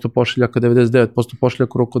 97-8% pošiljaka, 99%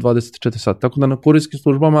 pošiljaka u roku 24 sata. Tako da na kurirskim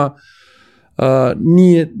službama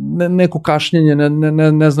nije neko kašnjenje,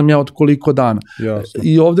 ne znam ja od koliko dana. Jasno.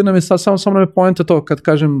 I ovdje nam je samo nam je poenta to, kad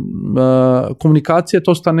kažem komunikacija,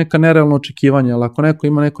 to sta neka nerealno očekivanja, ali ako neko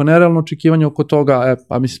ima neko nerealno očekivanje oko toga,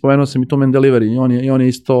 pa mislim, spomenuo sam i tu Man Delivery, i on je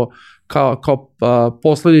isto kao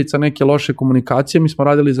posljedica neke loše komunikacije. Mi smo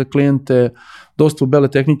radili za klijente dostavu bele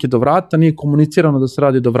tehnike do vrata, nije komunicirano da se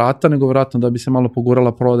radi do vrata, nego vjerojatno da bi se malo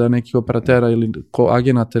pogurala prodaja nekih operatera ili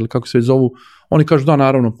agenata ili kako se već zovu. Oni kažu da,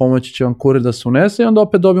 naravno, pomoći će vam kurir da se unese i onda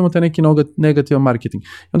opet dobijemo taj neki negativan marketing. I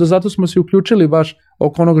onda zato smo se uključili baš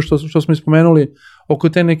oko onoga što smo ispomenuli, oko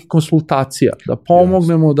te neke konsultacija, da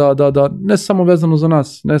pomognemo, da ne samo vezano za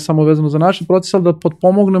nas, ne samo vezano za naše procese, ali da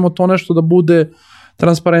potpomognemo to nešto da bude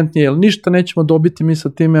transparentnije, jer ništa nećemo dobiti mi sa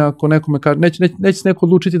time ako nekome kaže, neće se neko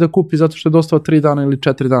odlučiti da kupi zato što je dostava 3 dana ili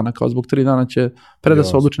 4 dana, kao zbog 3 dana će da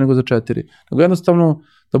se odluči nego za 4. Nego jednostavno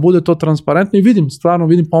da bude to transparentno i vidim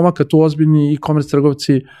pomaka tu, ozbiljni e-commerce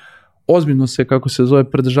trgovci ozbiljno se, kako se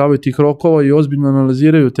zove, pridržavaju tih rokova i ozbiljno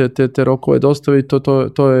analiziraju te rokove dostave i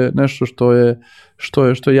to je nešto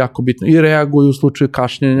što je jako bitno. I reaguju u slučaju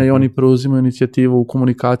kašnjenja i oni preuzimaju inicijativu u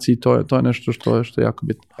komunikaciji, to je nešto što je jako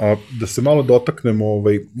bitno. A da se malo dotaknemo,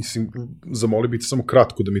 mislim, zamoli biti samo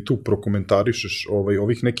kratko da mi tu prokomentarišeš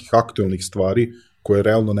ovih nekih aktualnih stvari koje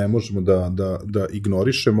realno ne možemo da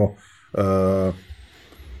ignorišemo.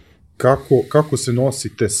 Kako se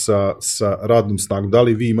nosite sa radnom snagom? Da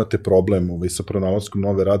li vi imate problem sa pronalaskom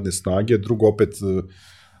nove radne snage? Drugo, opet,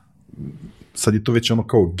 sad je to već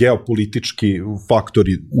kao geopolitički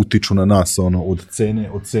faktori utiču na nas, od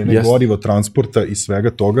cene goriva, transporta i svega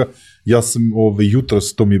toga. Ja sam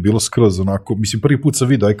jutros, to mi je bilo skroz onako, mislim, prvi put sam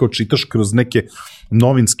video, kao čitaš kroz neke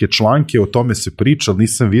novinske članke, o tome se priča, ali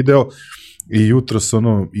nisam video i jutros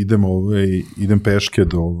idem peške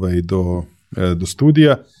do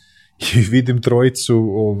studija i vidim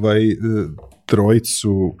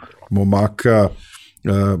trojicu momaka,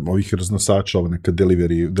 ovih raznosača, neka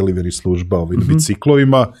delivery služba na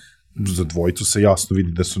biciklovima. Za dvojicu se jasno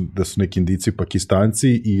vidi da su neki Indijci,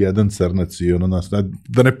 Pakistanci i jedan Crnac i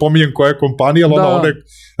da ne pominjem koja je kompanija, ali one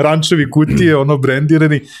rančevi kutije,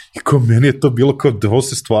 brendirani, i kao meni je to bilo kao da ovo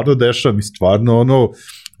se stvarno dešava, mi stvarno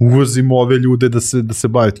uvozimo ove ljude da se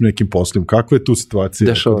bavite nekim poslom. Kakva je tu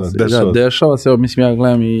situacija? Dešava se, mislim, ja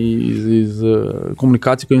gledam iz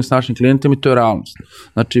komunikacije kojim s našim klijentima i to je realnost.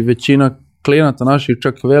 Znači, većina klijenata naših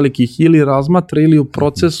čak velikih ili razmatra ili u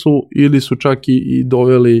procesu ili su čak i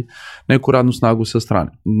doveli neku radnu snagu sa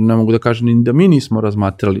strane. Ne mogu da kažem ni da mi nismo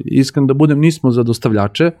razmatrali. Iskreno da budem, nismo za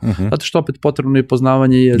dostavljače, zato što opet potrebno je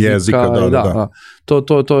poznavanje jezika. Da.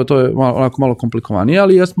 To je onako malo komplikovanije,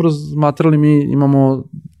 ali jesmo razmatrali, mi imamo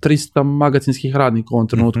 300 magacinskih radnika u ovom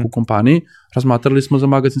trenutku u kompaniji, razmatrali smo za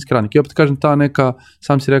magacinski radnik. I opet kažem, ta neka,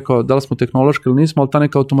 sam si rekao, da li smo tehnološki ili nismo, ali ta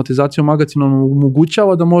neka automatizacija u magazinu nam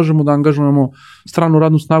omogućava da možemo da angažujemo stranu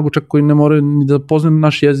radnu snagu, čak koji ne moraju ni da poznaju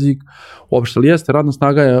naš jezik uopšte. Ali jeste, radna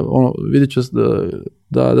snaga je, vidjet ću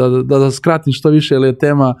da skratim što više, jer je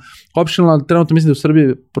tema opštilna, ali trenutno mislim da u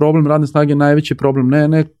Srbiji problem radne snage je najveći problem,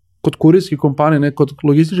 ne kod kurirskih kompanija, ne kod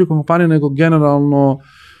logističkih kompanija, nego generalno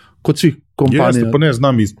kod svih kompanija. Jeste, pa ne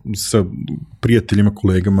znam, i sa prijateljima,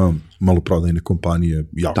 kolegama, maloprodajne kompanije,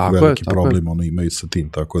 jako veliki problem ono imaju sa tim,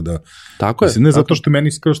 tako da... Tako je. Ne zato što meni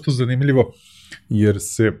iskao što zanimljivo, jer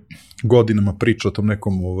se godinama priča o tom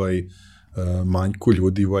nekom manjku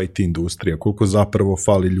ljudi u IT industriji, koliko zapravo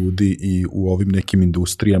fali ljudi i u ovim nekim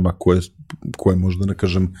industrijama koje možda ne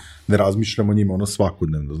kažem, ne razmišljamo o njima ono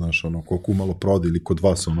svakodnevno, znaš, ono koliko umalo proda ili kod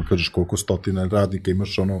vas, ono kažeš koliko stotina radnika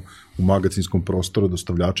imaš ono u magacinskom prostoru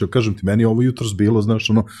dostavljača, kažem ti, meni ovo jutros bilo, znaš,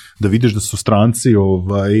 ono, da vidiš da su stranci,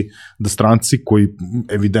 da stranci koji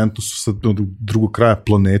evidentno su sa drugog kraja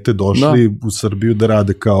planete došli u Srbiju da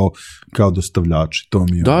rade kao dostavljači, to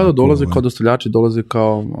mi je... Da, dolaze kao dostavljači, dolaze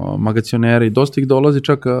kao magacioneri, dosta ih dolazi,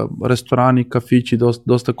 čak restorani, kafići,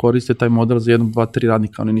 dosta koriste taj model za 1, 2, 3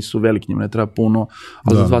 radnika, oni nisu veliki, njima ne treba puno,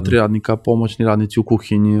 ali za 2, 3 radnika, pomoćni radnici u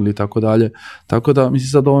kuhinji ili tako dalje. Tako da, mislim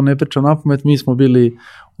sad ovo ne pričam napamet, mi smo bili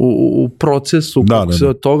u procesu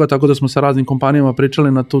toga, tako da smo sa raznim kompanijama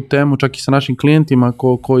pričali na tu temu, čak i sa našim klijentima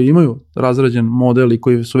koji imaju razrađen model i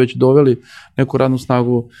koji su već doveli neku radnu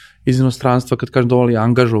snagu iz inostranstva, kad kažem doveli,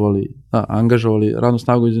 angažovali radnu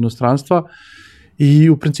snagu iz inostranstva. I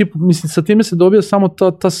u principu, mislim, sa time se dobija samo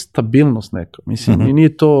ta stabilnost neka. Mislim, i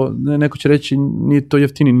nije to, neko će reći, nije to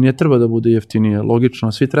jeftinije, ne treba da bude jeftinije,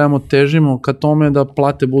 logično. Svi trebamo, težimo ka tome da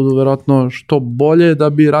plate budu verovatno što bolje, da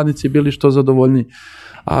bi radnici bili što zadovoljniji.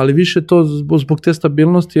 Ali više to zbog te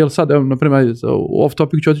stabilnosti, jer sad, evo, na primjer, off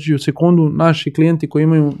topic ću otići u sekundu, naši klijenti koji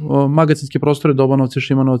imaju magacinske prostore, Dobanovci,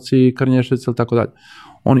 Šimanovci, Karnješevci ili tako dalje,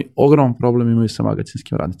 oni ogroman problem imaju sa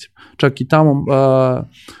magacinskim radnicima. Čak i tamo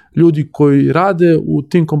ljudi koji rade u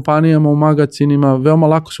tim kompanijama, u magacinima, veoma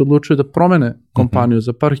lako se odlučuju da promene kompaniju.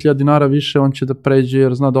 Za par hiljada dinara više on će da pređe,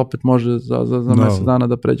 jer zna da opet može za mjesec dana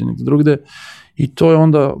da pređe nekde drugde. I to je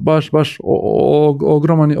onda baš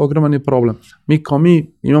ogroman je problem. Mi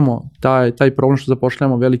imamo taj problem što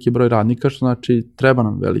zapošljamo veliki broj radnika, što znači treba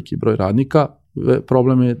nam veliki broj radnika.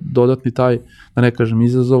 Problem je dodatni taj, da ne kažem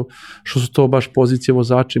izazov, što su to baš pozicije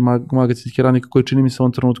vozači, magacinskih radnika koji čini mi se u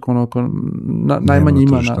ovom trenutku najmanje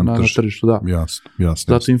ima na tržištu. Da. Jasno.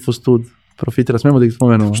 Zato Infostud profitira, smemo da ih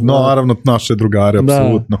spomenemo. No, naravno, naše drugare,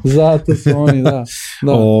 apsolutno. Zato su oni, da.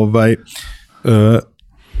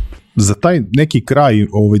 Za taj neki kraj,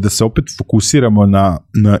 da se opet fokusiramo na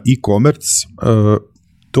e-commerce,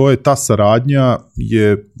 to je ta saradnja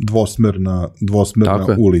je dvosmerna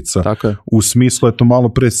ulica. Tako je. U smislu, eto, malo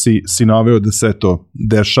pre si naveo da se to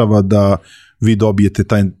dešava da vi dobijete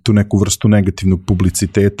tu neku vrstu negativnog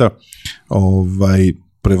publiciteta,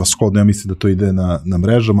 prevashodno, ja mislim da to ide na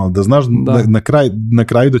mrežama, ali da znaš, na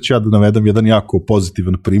kraju da ću ja da navedem jedan jako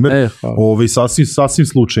pozitivan primjer. Sasvim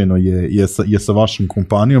slučajno je sa vašom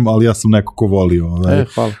kompanijom, ali ja sam neko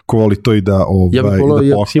ko voli to i da ja bih volio,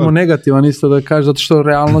 ja si imao negativan isto da kaže, zato što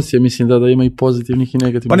realnost je, mislim da ima i pozitivnih i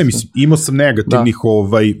negativnih. Pa ne, mislim, imao sam negativnih,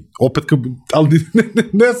 opet, ali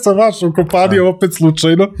ne sa vašom kompanijom, opet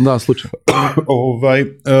slučajno. Da, slučajno.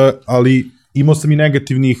 Ali imao sam i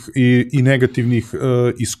negativnih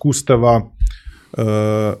iskustava,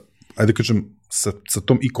 ajde kažem, sa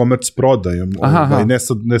tom e-commerce prodajom,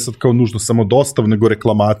 ne sad kao nužno samo dostav, nego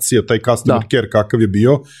reklamacija, taj customer care kakav je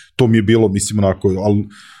bio, to mi je bilo, mislim, onako, ali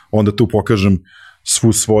onda tu pokažem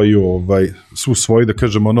svu svoju, da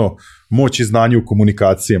kažem, moć i znanje u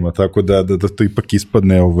komunikacijama, tako da to ipak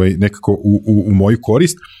ispadne nekako u moju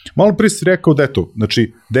korist. Malo prije si rekao da eto,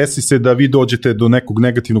 znači, desi se da vi dođete do nekog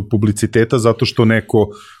negativnog publiciteta zato što neko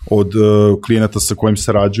od klijenata sa kojim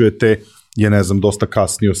sarađujete je, ne znam, dosta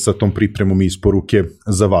kasnio sa tom pripremom i isporuke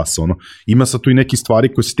za vas. Ima sad tu i neki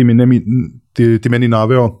stvari koje si ti meni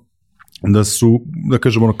naveo da su, da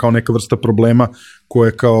kažemo, kao neka vrsta problema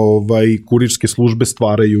koje kao kurirske službe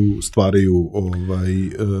stvaraju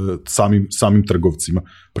samim trgovcima.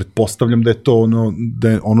 Pretpostavljam da je to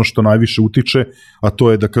ono što najviše utiče, a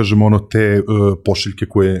to je, da kažemo, te pošiljke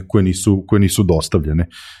koje nisu dostavljene.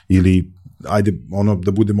 Ili, ajde,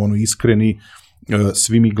 da budemo iskreni,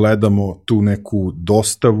 svi mi gledamo tu neku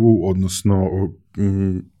dostavu, odnosno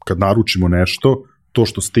kad naručimo nešto, to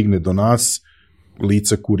što stigne do nas,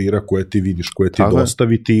 lice kurira koje ti vidiš, koje ti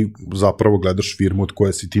dostavi, ti zapravo gledaš firmu od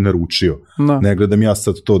koje si ti naručio. Ne gledam ja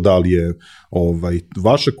sad to da li je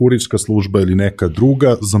vaša kurirska služba ili neka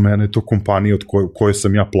druga, za mene je to kompanija od koje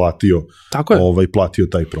sam ja platio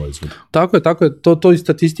taj proizvod. Tako je. To i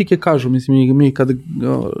statistike kažu. Mislim, mi kad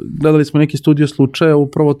gledali smo neki studio slučaja,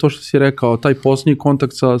 upravo to što si rekao, taj posljednji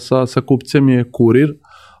kontakt sa kupcem je kurir.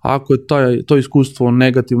 Ako je to iskustvo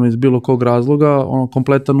negativno iz bilo kog razloga,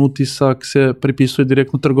 kompletan utisak se pripisuje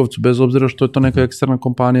direktno trgovcu, bez obzira što je to neka eksterna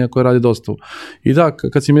kompanija koja radi dostavu. I da,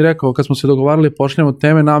 kad si mi rekao, kad smo se dogovarali, pošljemo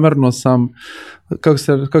teme, namerno sam,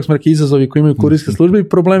 kako smo rekli, izazovi koji imaju kurirske službe i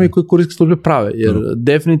problemi koje kurirske službe prave, jer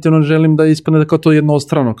definitivno želim da ispadne da kao to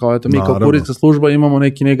jednostrano, kao eto, mi kao kurirska služba imamo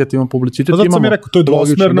neki negativan publicitet. Zato sam mi rekao, to je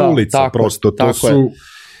dvosmerna ulica, prosto, to su...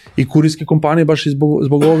 I kurirske kompanije, baš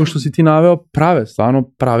zbog ovoga što si ti naveo,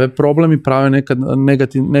 prave problem i prave nekad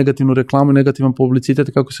negativnu reklamu, negativan publicitet,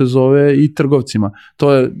 kako se zove, i trgovcima.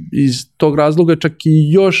 To je iz tog razloga čak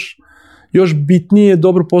i još bitnije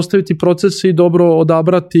dobro postaviti procese i dobro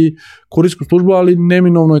odabrati kurirsku službu, ali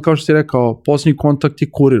neminovno je, kao što si rekao, posljednji kontakt je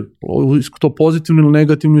kurir. To pozitivno ili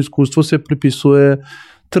negativno iskustvo se pripisuje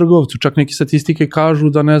trgovcu. Čak neke statistike kažu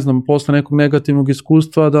da, ne znam, posle nekog negativnog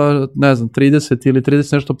iskustva da, ne znam, 30 ili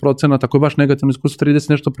 30 nešto procenata, ako je baš negativno iskustvo, 30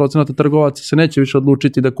 nešto procenata trgovaca se neće više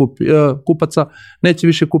odlučiti da kupaca neće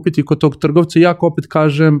više kupiti kod tog trgovca. Ja opet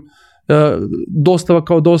kažem, dostava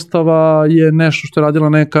kao dostava je nešto što je radila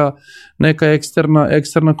neka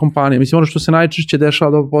eksterna kompanija. Mislim, ono što se najčešće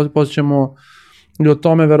dešava, da posjećamo i o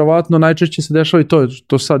tome, verovatno najčešće se dešava i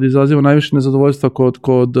to sad izaziva najviše nezadovoljstva kod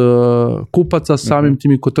kupaca, samim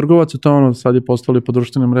tim i kod trgovaca, to je ono, sad je postalo po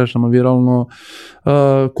društvenim mrežama viralno,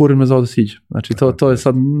 kurir me zvao da siđe. Znači, to je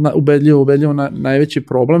sad ubedljivo najveći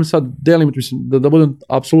problem. Sad delim, mislim, da budem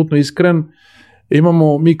apsolutno iskren,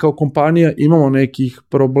 mi kao kompanija imamo nekih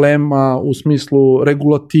problema u smislu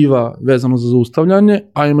regulativa vezano za zaustavljanje,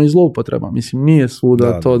 a ima i zloupotreba. Mislim, nije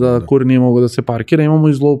svuda da kurir nije mogao da se parkira, imamo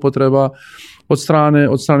i zloupotreba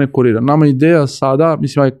od strane kurira. Nama ideja sada,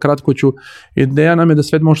 mislim, kratko ću, ideja nam je da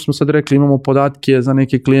sve što smo sad rekli, imamo podatke za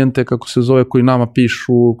neke klijente, kako se zove, koji nama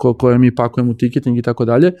pišu, koje mi pakujemo u ticketing i tako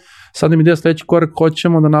dalje. Sad nam ideja sljedeći korak,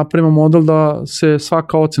 hoćemo da napravimo model da se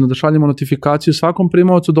svaka ocena, da šaljemo notifikaciju svakom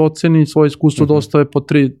primaocu da oceni svoje iskustvo dostave po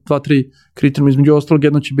 2-3 kriterijuma, između ostalog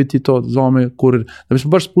jedno će biti to, zove kurir. Da bismo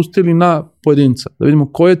baš spustili na pojedinca, da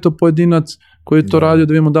vidimo ko je to pojedinac, koji je to radio,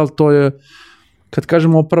 da vidimo da li to je, kad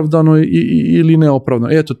kažemo opravdano ili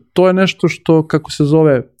neopravdano. Eto, to je nešto što, kako se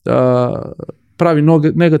zove, pravi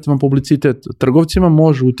negativan publicitet trgovcima,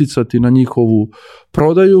 može uticati na njihovu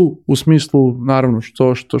prodaju, u smislu, naravno,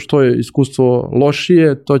 što je iskustvo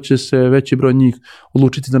lošije, to će se veći broj njih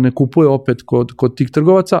odlučiti da ne kupuje opet kod tih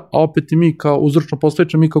trgovaca, a opet i mi kao uzročno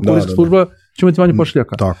postojeća, mi kao kurirska služba ćemo imati manje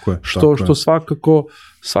pošiljaka. Što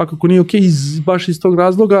svakako nije okej, baš iz tog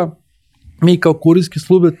razloga. Mi kao kurirske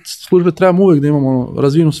službe trebamo uvijek da imamo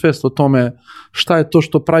razvijenu svest o tome šta je to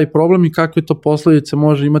što pravi problem i kakve to posljedice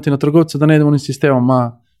može imati na trgovca, da ne idemo ni sistemom,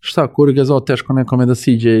 šta, kurir ga zvao teško nekome da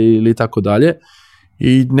siđe ili tako dalje.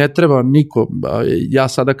 I ne treba niko, ja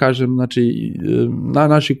sada kažem, znači,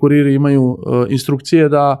 naši kuriri imaju instrukcije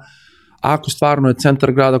da ako stvarno je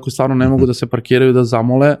centar grada, ako stvarno ne mogu da se parkiraju, da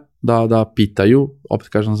zamole, da pitaju, opet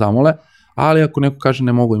kažem zamole, ali ako neko kaže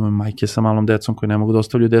ne mogu, imaju majke sa malom decom koji ne mogu da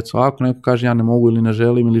ostavljaju decu, a ako neko kaže ja ne mogu ili ne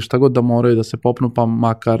želim ili šta god, da moraju da se popnu, pa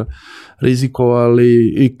makar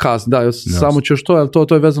rizikovali i kazn. Da, samo ću što, ali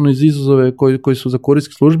to je vezano iz izazove koji su za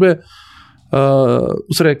kurirske službe.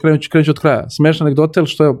 U sredi, krenut ću od kraja. Smešna anegdota,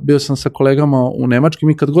 što bio sam sa kolegama u Nemačkoj,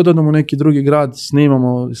 mi kad god odemo u neki drugi grad,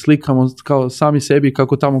 snimamo, slikamo kao sami sebi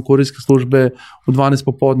kako tamo kurirske službe u 12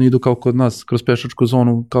 popodne idu kao kod nas kroz pešačku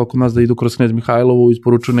zonu, kao kod nas da idu kroz Knez Mihajlovu,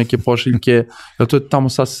 isporučuju neke pošiljke, jer to je tamo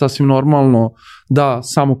sasvim normalno da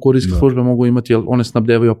samo kurirske službe mogu imati, jer one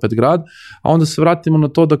snabdevaju opet grad, a onda se vratimo na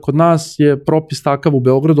to da kod nas je propis takav u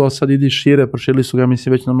Beogradu, a sad ide šire, proširili su ga,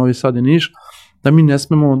 mislim, već na Novi Sad i Niš, da mi ne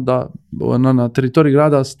smemo da na teritoriji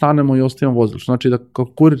grada stanemo i ostavimo vozilo. Znači da kao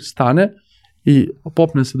kurir stane i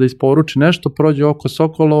popne se da isporuči nešto, prođe oko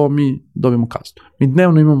Sokolovo, mi dobijemo kaznu. Mi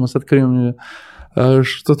dnevno imamo, sad krivom,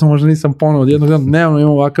 što to možda nisam ponovno od jednog dana, dnevno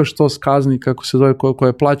imamo ovakav štos kazni, kako se zove,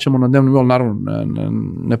 koje plaćamo na dnevnom nivou, naravno,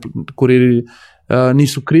 kuriri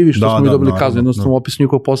nisu krivi što smo mi dobili kaznu, jednostavno u opisu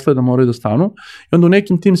njihovog posla da moraju da stanu. I onda u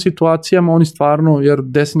nekim tim situacijama oni stvarno, jer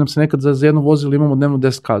desi nam se nekad za jedno vozilo imamo dnevno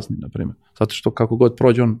 10 kazni, na primjer. Zato što kako god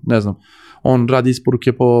prođe on, ne znam, on radi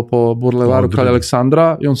isporuke po bulevaru Kralja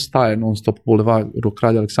Aleksandra i on staje non stop po bulevaru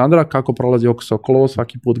Kralja Aleksandra, kako prolazi oko Sokolovo,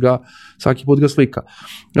 svaki put ga slika.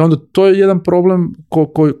 I onda to je jedan problem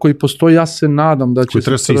koji postoji, ja se nadam da će... Koji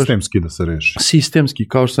treba sistemski da se reši. Sistemski,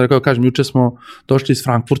 kao što sam rekao, kažem, juče smo došli iz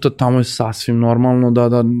Frankfurta, tamo je sasvim normalno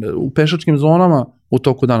da u pešačkim zonama u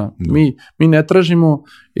toku dana. Mi ne tražimo,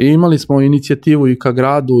 imali smo inicijativu i ka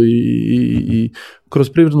gradu i kroz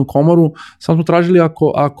privrednu komoru, samo smo tražili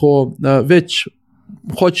ako već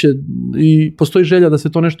hoće i postoji želja da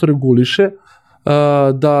se to nešto reguliše,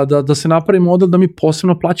 da se napravi model da mi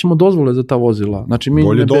posebno plaćamo dozvole za ta vozila. Znači,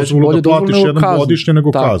 bolje dozvolu da platiš jednom godišnje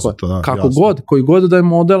nego kaznu. Kako god, koji god da je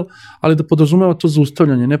model, ali da podrazumeva to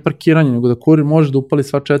zaustavljanje, ne parkiranje, nego da kurir može da upali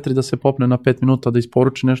sva 4, da se popne na 5 minuta, da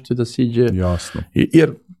isporuči nešto i da siđe. Jasno.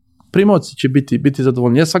 Jer primaoci će biti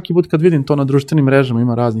zadovoljni. Ja svaki put kad vidim to na društvenim mrežama,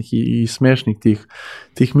 ima raznih i smešnih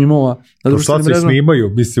tih mimova. Na sad se snimaju,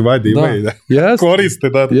 mislim, vajde imaju da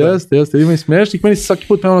koriste. Jeste, ima i smešnih. Meni se svaki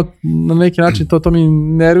put na neki način to mi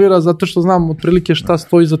nervira, zato što znam otprilike šta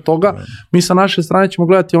stoji iza toga. Mi sa naše strane ćemo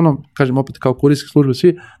gledati kažem opet kao kurirske službe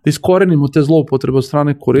svi, da iskorenimo te zloupotrebe od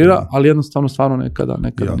strane kurira, ali jednostavno stvarno nekada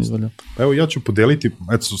ne izvalja. Evo, ja ću podeliti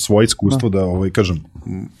svoje iskustvo da kažem,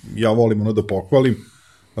 ja volim da pohvalim.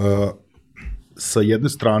 Sa jedne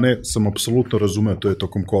strane sam apsolutno razumeo, to je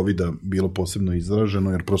tokom COVID-a bilo posebno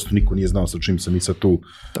izraženo, jer prosto niko nije znao sa čim se mi sad tu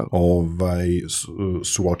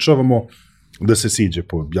suočavamo, da se siđe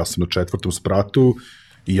ja sam na 4. spratu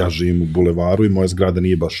i ja živim u bulevaru i moja zgrada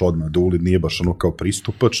nije baš odmah do ulice, nije baš kao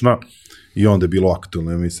pristupačna i onda je bilo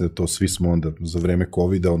aktualno, mislim da to svi smo onda za vreme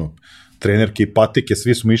COVID-a, trenerke i patike,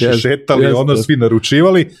 svi smo išli šetali, svi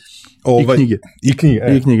naručivali. I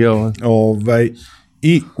knjige.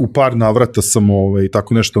 I u par navrata sam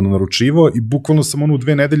tako nešto naručivao i bukvalno sam u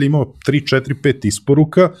 2 nedelje imao 3, 4, 5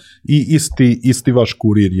 isporuka i isti vaš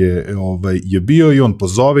kurir je bio i on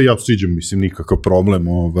pozove, ja siđem, mislim, nikakav problem,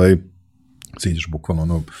 siđeš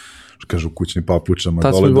bukvalno kažu kućnim papučama.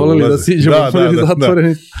 Ta smo i voleli da siđemo,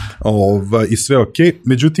 zatvoreni. I sve okej.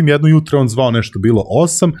 Međutim, jedno jutro on zvao nešto bilo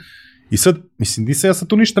 8 i sad, mislim, nisam ja sad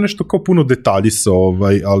tu nešto kao puno detaljisao,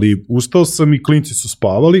 ali ustao sam i klinci su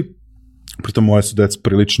spavali, pritom moje su deca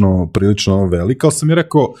prilično velika, ali sam je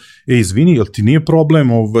rekao, izvini, jel ti nije problem,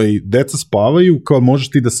 deca spavaju, kao možeš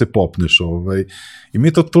ti da se popneš, i mi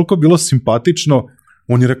je to toliko bilo simpatično,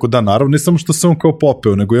 on je rekao, da, naravno, ne samo što se on kao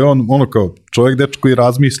popeo, nego je on kao čovjek dečko i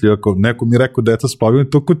razmislio, ako neko mi je rekao, deca spavaju, on je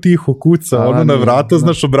toliko tiho kuca, na vrata,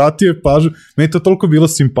 znaš, obratio je pažnju, meni je to toliko bilo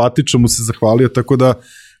simpatično, mu se zahvalio, tako da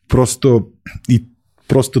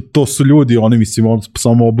prosto to su ljudi, oni mislim,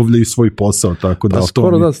 samo obavljaju svoj posao, tako da...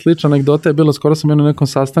 Skoro slična anegdota je bila, skoro sam na nekom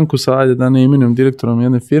sastanku sa, da ne imenujem direktorom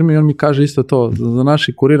jedne firme i on mi kaže isto to, za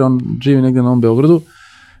naši kurir, on živi negdje na Novom Beogradu,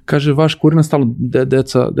 kaže, vaš kurir nas stalno,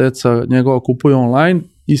 deca njegova kupuju online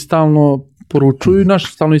i stalno poručuju i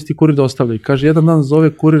naš stalno isti kurir dostavlja. I kaže, jedan dan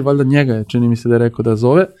zove kurir, valjda njega je, čini mi se da je rekao da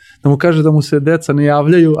zove, da mu kaže da mu se deca ne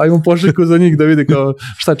javljaju, a on pošliku za njih da vidi kao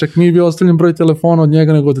šta, čak nije bio ostavljen broj telefona od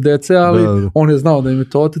njega nego od dece, ali on je znao da im je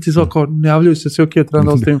to otac i zvao kao ne javljaju se, sve okej, treba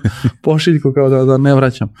da ostavim pošiljku kao da ne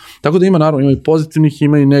vraćam. Tako da ima naravno, ima i pozitivnih,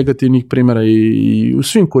 ima i negativnih primjera i u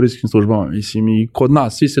svim kurirskim službama, mislim, i kod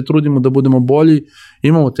nas, svi se trudimo da budemo bolji,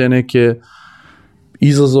 imamo te neke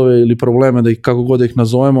izazove ili probleme, da ih kako god da ih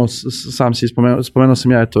nazovemo, sam si spomenuo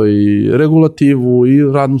sam ja to i regulativu i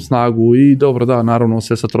radnu snagu i dobro da, naravno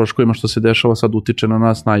sve sa troškovima što se dešava sad utiče na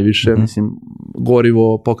nas najviše, mislim,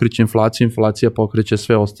 gorivo pokriće inflaciju, inflacija pokriće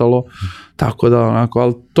sve ostalo, tako da onako,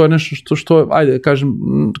 ali to je nešto što ajde, kažem,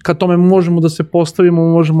 kad tome možemo da se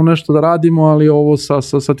postavimo, možemo nešto da radimo, ali ovo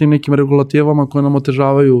sa tim nekim regulativama koje nam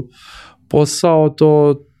otežavaju posao,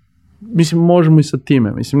 to mislim, možemo i sa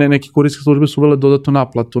time. Mislim, neke kurirske službe su uvele dodatnu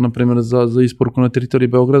naplatu, na primjer, za isporuku na teritoriji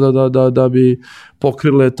Beograda, da bi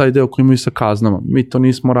pokrile taj deo koji imaju sa kaznama. Mi to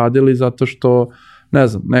nismo radili zato što, ne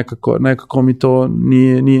znam, nekako mi to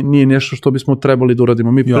nije nešto što bismo trebali da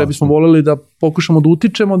uradimo. Mi pre bismo voljeli da pokušamo da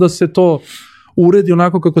utičemo da se to uredi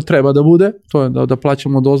onako kako treba da bude, to je da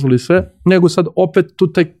plaćamo dozvoli sve, nego sad opet tu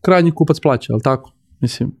taj krajnji kupac plaća, ali tako?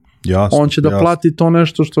 Mislim, on će da plati to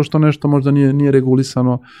nešto što nešto možda nije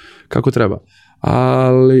regulisano kako treba.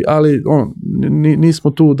 Ali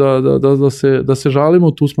nismo tu da se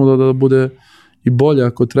žalimo, tu smo da bude i bolje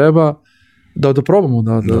ako treba, da probamo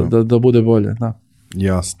da bude bolje. Da.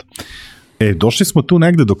 Jasno. Došli smo tu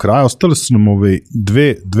negde do kraja, ostale su nam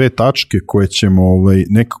dve tačke koje ćemo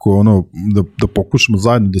nekako da pokušamo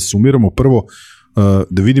zajedno da sumiramo. Prvo,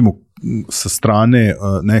 da vidimo sa strane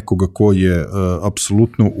nekoga ko je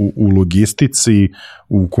apsolutno u logistici,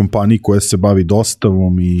 u kompaniji koja se bavi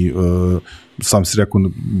dostavom i sam si rekao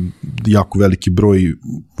jako veliki broj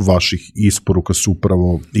vaših isporuka su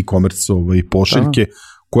upravo e-commerce i pošiljke.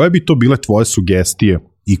 Koje bi to bile tvoje sugestije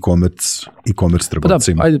e-commerce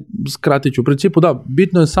trgovcima? Ajde, skratit ću. U principu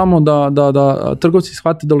bitno je samo da trgovci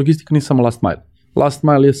shvate da logistika nije samo last mile. Last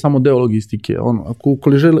mile je samo deo logistike.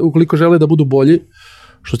 Ukoliko žele da budu bolji,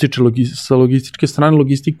 što se tiče sa logističke strane,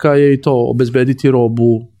 logistika je i to obezbediti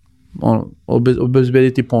robu,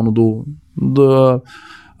 obezbediti ponudu,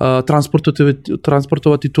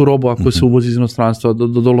 transportovati tu robu ako se uvozi iz inostranstva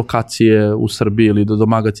do lokacije u Srbiji ili do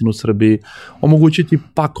magazina u Srbiji, omogućiti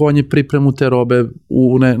pakovanje, pripremu te robe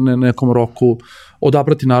u nekom roku,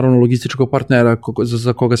 odabrati naravno logističkog partnera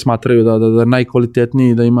za koga smatraju da je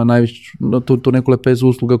najkvalitetniji, da ima tu neku lepezu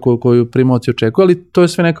usluga koju primaoci očekuju, ali to je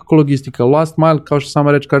sve nekako logistika. Last mile, kao što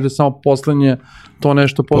sama reč kaže, samo poslednje, to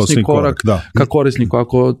nešto, posljednji korak ka korisniku.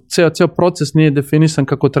 Ako ceo proces nije definisan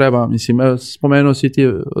kako treba, mislim, spomenuo si ti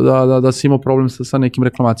da si imao problem sa nekim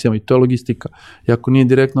reklamacijama i to je logistika. I ako nije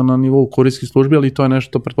direktno na nivou kurirskih službi, ali to je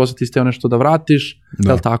nešto, pretpostaviti ste nešto da vratiš,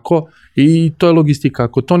 je li tako? I to je logistika.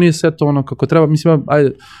 Ako to nije setovano kako treba, mislim,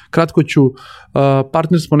 ajde, kratko ću,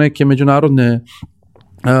 partner smo neke međunarodne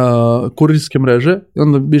kurirske mreže i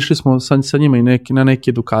onda išli smo sa njima i na neke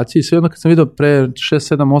edukacije i sve onda kad sam vidio pre 6,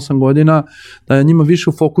 7, 8 godina da je njima više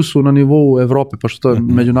u fokusu na nivou Evrope, pa što je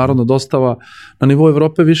međunarodna dostava, na nivou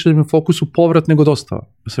Evrope više je u fokusu povrat nego dostava.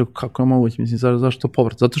 Ja sam rekao, kako je moguće, mislim, zašto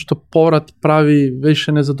povrat? Zato što povrat pravi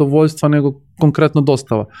više nezadovoljstva nego konkretno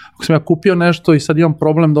dostava. Ako sam ja kupio nešto i sad imam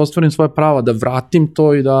problem da ostvarim svoje prava, da vratim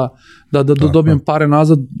to i da dobijem pare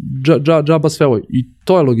nazad, džaba sve ovo. I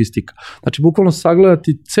to je logistika. Znači, bukvalno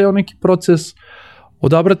sagledati ceo neki proces,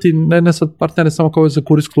 odabrati ne sad partnere samo kao za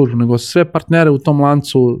kurirsku službu, nego sve partnere u tom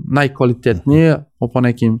lancu najkvalitetnije po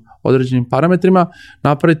nekim određenim parametrima,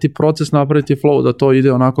 napraviti proces, napraviti flow, da to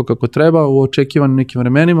ide onako kako treba, u očekivanim nekim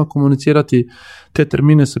vremenima, komunicirati te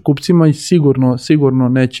termine sa kupcima i sigurno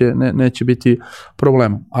neće biti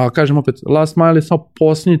problema. A kažem opet, last mile je samo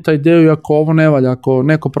posljednji taj deo i ako ovo ne valja, ako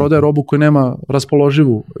neko prodaje robu koju nema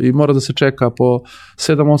raspoloživu i mora da se čeka po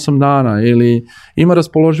 7-8 dana ili ima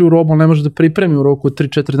raspoloživu robu, ne može da pripremi u roku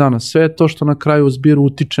 3-4 dana, sve to što na kraju u zbiru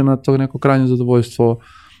utiče na to neko krajnje zadovoljstvo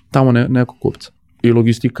tamo nekog kupca. I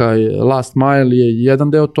logistika je, last mile je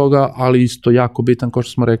jedan deo toga, ali isto jako bitan, kao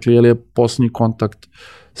što smo rekli, jer je posljednji kontakt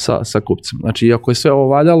sa kupcem. Znači, ako je sve ovo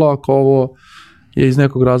valjalo, ako ovo je iz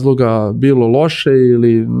nekog razloga bilo loše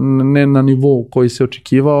ili ne na nivou koji se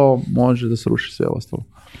očekivao, može da se ruši sve ostalo.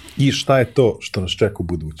 I šta je to što nas čeka u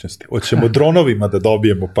budućnosti? Hoćemo dronovima da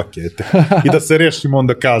dobijemo pakete i da se rešimo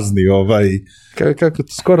onda kazni.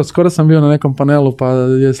 Skoro sam bio na nekom panelu, pa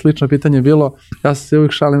je slično pitanje bilo, ja se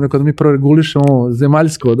uvijek šalim, da mi prvo regulišemo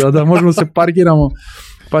zemaljsko, da možemo se parkiramo,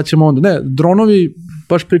 pa ćemo onda. Ne, dronovi,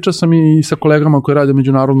 baš pričao sam i sa kolegama koji rade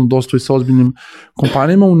međunarodnu dostavu i sa ozbiljnim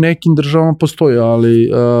kompanijama, u nekim državama postoji, ali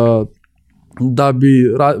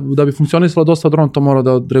da bi funkcionisala dosta dron, to mora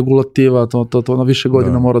da od regulativa, to na više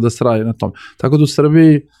godina mora da se radi na tom. Tako da u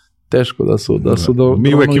Srbiji teško da su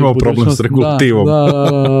mi uvek imamo problem s regulativom.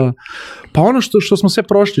 Da. Pa ono što smo sve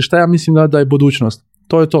prošli, šta ja mislim da je budućnost,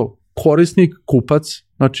 to je to. Korisnik, kupac,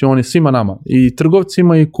 znači on je svima nama, i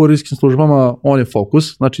trgovcima i kurirskim službama, on je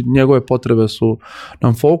fokus, znači njegove potrebe su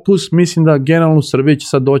nam fokus. Mislim da generalno u Srbiji će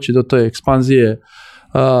sad doći do te ekspanzije,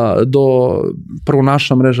 prvo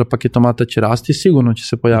naša mreža paketomata će rasti, sigurno će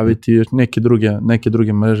se pojaviti neke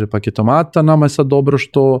druge mreže paketomata. Nama je sad dobro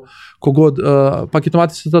što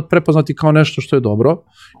paketomati su sad prepoznati kao nešto što je dobro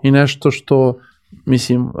i nešto što,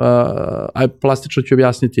 mislim, plastično ću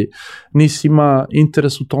objasniti, NIS ima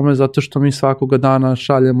interes u tome zato što mi svakoga dana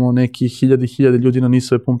šaljemo neki hiljade ljudi na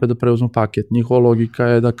NIS-ove pumpe da preuzmu paket. Njihova logika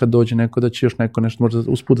je da kad dođe neko da će još neko nešto možda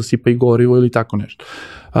usput da sipa i gorivo ili tako nešto.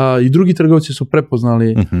 I drugi trgovci su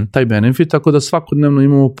prepoznali taj benefit, tako da svakodnevno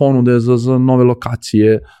imamo ponude za nove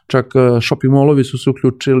lokacije, čak shopping mallovi su se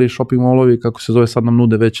uključili, shopping mallovi, kako se zove, sad nam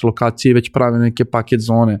nude već lokacije, već prave neke paket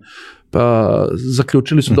zone.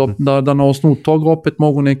 Zaključili su da na osnovu toga opet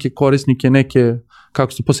mogu neke korisnike, neke,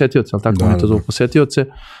 kako su posetioce, ali tako mi to zovu posetioce,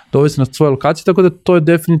 dovesti na svoje lokacije, tako da to je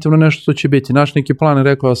definitivno nešto što će biti. Naš neki plan je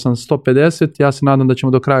rekao sam 150, ja se nadam da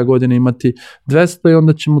ćemo do kraja godine imati 200 i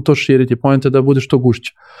onda ćemo to širiti, poenta da bude što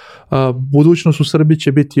gušće. Budućnost u Srbiji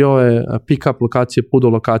će biti ove pick-up lokacije, pudo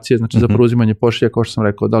lokacije, znači za preuzimanje pošilja, kao što sam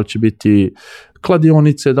rekao, da li će biti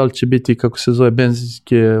kladionice, da li će biti, kako se zove,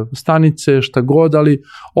 benzinske stanice, šta god, ali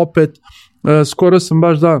opet, skoro sam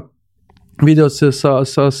baš video se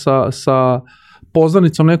sa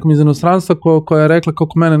poznanicom nekom iz inostranstva koja je rekla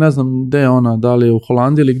kako mene, ne znam gde je ona, da li je u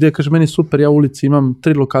Holandiji ili gde, kaže meni super, ja u ulici imam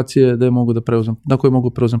 3 lokacije gde mogu da preuzem, na koje mogu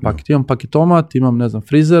preuzem paket. Imam paketomat, imam ne znam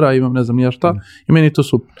frizera, imam ne znam nija šta i meni je to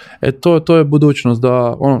super. To je budućnost,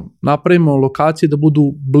 da napravimo lokacije da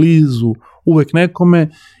budu blizu uvek nekome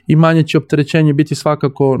i manje će opterećenje biti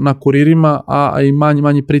svakako na kuririma, a i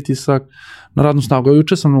manji pritisak na radnu snagu. Ja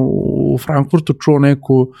juče sam u Frankfurtu čuo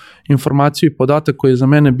neku informaciju i podatak koji je za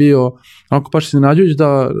mene bio onako baš iznenađujući,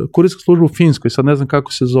 da kurirska služba u Finskoj, sad ne znam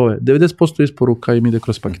kako se zove, 90% isporuka im ide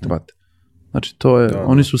kroz paketomate. Znači to je,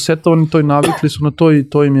 oni su setovani to i navikli su na to i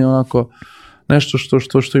to im je onako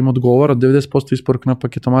nešto što im odgovara. 90% isporuka na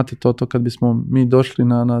paketomate, to kad bismo mi došli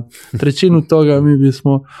na trećinu toga,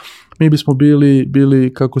 mi bismo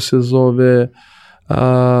bili kako se zove,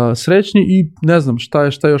 srećni i ne znam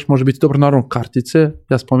šta još može biti. Dobro, naravno kartice,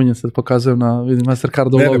 ja spominjem sad, pokazujem na vidim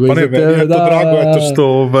Mastercard logo iza tebe. Ne, to drago je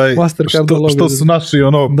to što su naši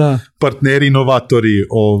partneri, inovatori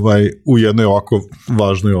u jednoj ovako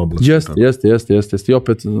važnoj oblasti. Jeste. I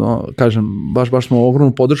opet, kažem, baš smo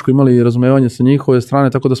ogromnu podršku imali i razumevanje sa njihove strane,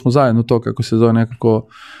 tako da smo zajedno to, kako se zove, nekako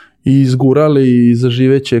i izgurali i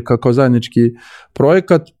zaživeće kao zajednički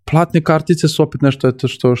projekat. Platne kartice su opet nešto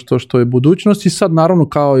što je budućnost i sad naravno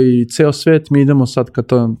kao i ceo svet mi idemo sad ka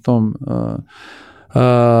tom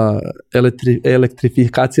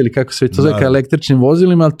elektrifikacije ili kako se to zove, ka električnim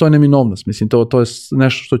vozilima, ali to je neminovnost. Mislim, to je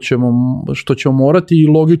nešto što ćemo morati i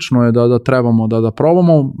logično je da trebamo da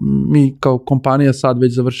probamo. Mi kao kompanija sad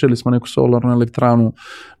već završili smo neku solarnu elektranu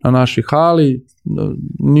na našoj hali,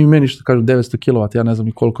 ni meni što kažu 900 kW, ja ne znam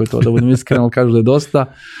ni koliko je to, da budem iskren, ali kažu da je dosta,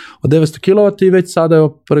 od 900 kW i već sada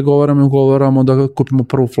ugovaramo da kupimo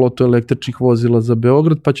prvu flotu električnih vozila za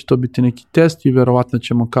Beograd, pa će to biti neki test i verovatno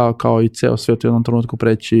ćemo kao i ceo svet u jednom trenutku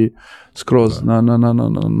preći skroz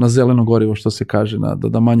na zeleno gorivo, što se kaže,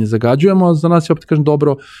 da manje zagađujemo. Za nas je opet kažem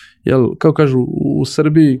dobro, jer kao kažu u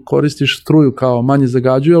Srbiji koristiš struju kao manje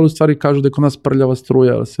zagađuje, ali u stvari kažu da je kod nas prljava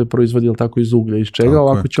struja se proizvodi tako iz uglja, iz čega,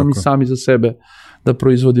 ovako ćemo mi sami za sebe da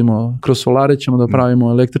proizvodimo, kroz solare ćemo da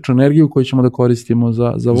pravimo električnu energiju koju ćemo da koristimo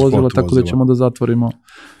za vozila, tako da ćemo da zatvorimo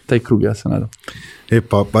taj krug, ja se nadam.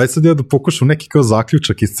 Pa sad ja da pokušam neki kao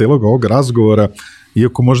zaključak iz celog ovog razgovora,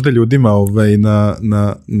 iako možda ljudima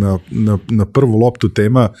na prvu loptu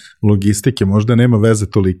tema logistike možda nema veze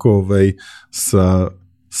toliko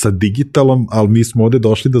sa digitalom, ali mi smo ovde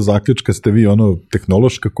došli do zaključka, ste vi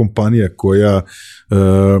tehnološka kompanija koja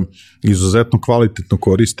izuzetno kvalitetno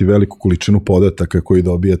koristi veliku količinu podataka koji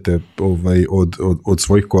dobijate od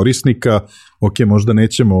svojih korisnika. Ok, možda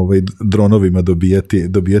nećemo dronovima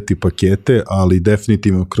dobijati pakete, ali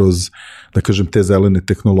definitivno kroz, da kažem, te zelene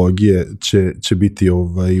tehnologije će biti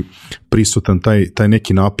prisutan taj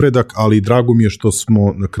neki napredak, ali drago mi je što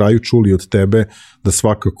smo na kraju čuli od tebe da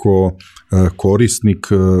svakako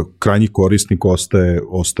krajnji korisnik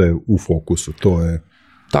ostaje u fokusu. To je...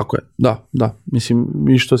 Tako je, da. Mislim,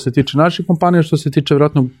 i što se tiče naših kompanija, što se tiče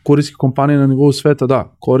vjerojatno kurirskih kompanija na nivou sveta,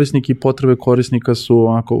 da, korisniki i potrebe korisnika su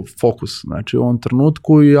onako fokus, znači u ovom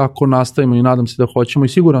trenutku, i ako nastavimo i nadam se da hoćemo i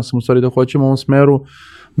siguran sam u stvari da hoćemo u ovom smeru,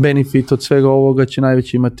 benefit od svega ovoga će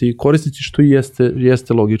najveći imati korisnici, što i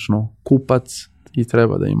jeste logično, kupac i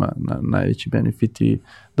treba da ima najveći benefit i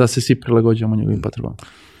da se svi prilagođamo njegovim potrebama.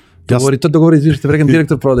 Izvište, vregan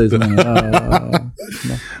direktor prodaje za mene.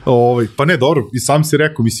 Pa ne, dobro, i sam si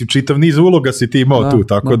rekao, mislim, čitav niz uloga si ti imao tu,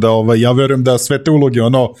 tako da ja verujem da sve te uloge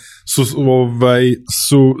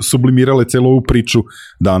su sublimirale celu ovu priču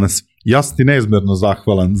danas. Ja sam ti neizmerno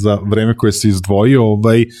zahvalan za vreme koje si izdvojio,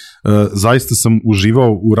 zaista sam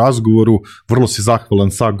uživao u razgovoru, vrlo si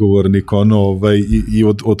zahvalan sagovornik, i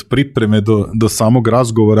od pripreme do samog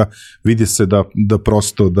razgovora vidi se da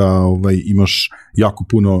prosto da imaš jako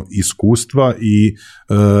puno iskustva i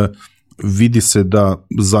vidi se da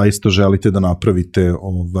zaista želite da napravite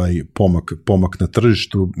pomak na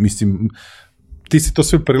tržištu. Mislim, ti si to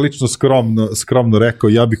sve prilično skromno rekao,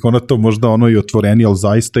 ja bih to možda i otvoreniji, ali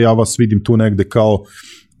zaista ja vas vidim tu negde kao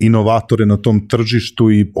inovatore na tom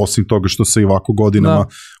tržištu i osim toga što se i ovako godinama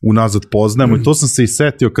unazad poznajemo. I to sam se i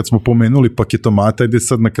setio kad smo pomenuli paketomata, gde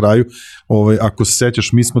sad na kraju, ako se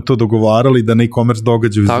sećaš, mi smo to dogovarali da na e-commerce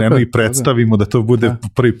događaju izreno i predstavimo da to bude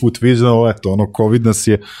prvi put viđeno, COVID nas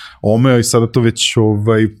je omeo i sada to već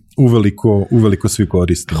uveliko svi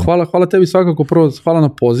koriste. Hvala tebi svakako, prvo hvala na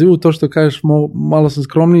pozivu, to što kažeš, malo sam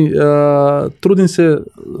skromni, trudim se,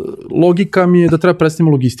 logika mi je da treba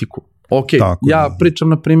predstavimo logistiku. Ok, ja pričam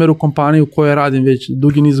na primjeru kompanije u kojoj radim već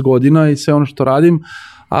dugi niz godina i sve ono što radim,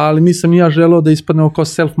 ali nisam ni ja želeo da ispadnemo kao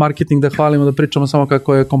self-marketing, da hvalimo, da pričamo samo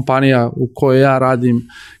kako je kompanija u kojoj ja radim,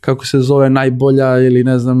 kako se zove najbolja ili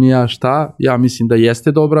ne znam ni ja šta. Ja mislim da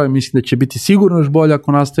jeste dobra, mislim da će biti sigurno još bolja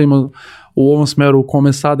ako nastavimo u ovom smeru u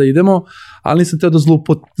kome sada idemo, ali nisam teo da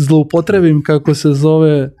zloupotrebim kako se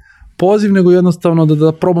zove poziv, nego jednostavno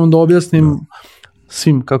da probam da objasnim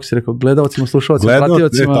svim, kako si rekao, gledalcima, slušalcima,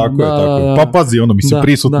 pratiocima. Tako je. Pa pazi,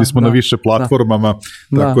 prisutni smo na više platformama,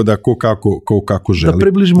 tako da ko kako želi. Da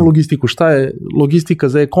približimo logistiku. Šta je logistika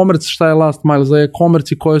za e-commerce, šta je last mile za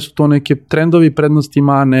e-commerce i koje su to neke trendovi, prednosti,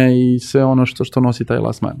 mane i sve ono što nosi taj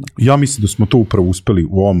last mile. Ja mislim da smo to upravo uspeli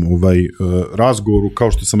u ovom razgovoru.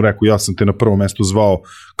 Kao što sam rekao, ja sam te na prvo mesto zvao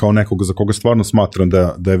kao nekoga za koga stvarno smatram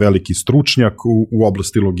da je veliki stručnjak u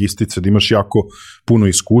oblasti logistice, da imaš jako puno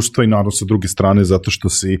iskustva i naravno sa druge strane zato što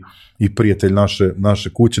si i prijatelj naše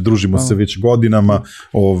kuće, družimo se već godinama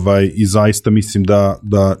i zaista mislim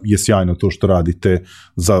da je sjajno to što radite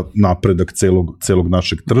za napredak celog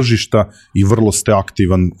našeg tržišta i vrlo ste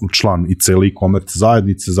aktivan član i cele e-commerce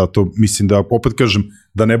zajednice, zato mislim da, opet kažem,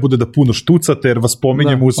 da ne bude da puno štucate, jer vas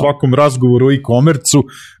pominjemo u svakom razgovoru o e-commerce-u,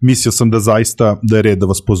 mislio sam da zaista da je red da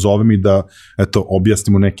vas pozovem i da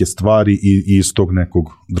objasnimo neke stvari i iz tog nekog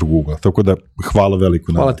drugog ugla. Tako da hvala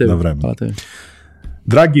veliko na vremenu. Hvala tebi.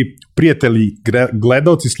 Dragi prijatelji,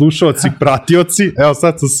 gledaoci, slušaoci, pratioci, evo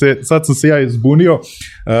sad sam se ja izbunio,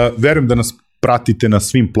 verujem da nas pratite na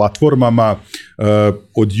svim platformama,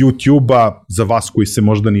 od YouTube-a, za vas koji se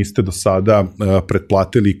možda niste do sada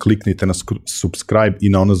pretplatili, kliknite na subscribe i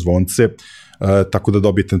na ono zvonce, tako da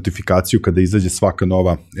dobijete notifikaciju kada izađe svaka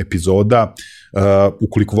nova epizoda.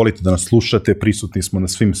 Ukoliko volite da nas slušate, prisutni smo na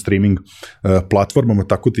svim streaming platformama,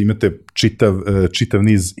 tako da imate čitav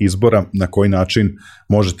niz izbora na koji način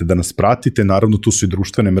možete da nas pratite. Naravno, tu su i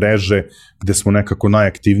društvene mreže gde smo nekako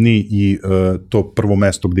najaktivniji i to prvo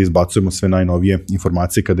mesto gde izbacujemo sve najnovije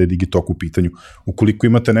informacije kada je Digitalk u pitanju. Ukoliko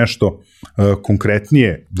imate nešto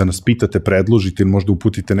konkretnije da nas pitate, predložite ili možda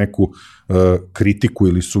uputite neku kritiku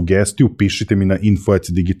ili sugestiju, pišite mi na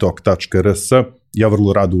info@digitalk.rs. Ja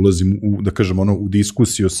vrlo rado ulazim u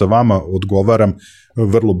diskusiju sa vama, odgovaram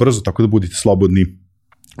vrlo brzo, tako da budite slobodni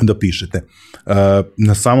da pišete.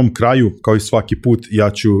 Na samom kraju, kao i svaki put, ja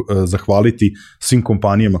ću zahvaliti svim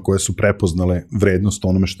kompanijama koje su prepoznale vrednost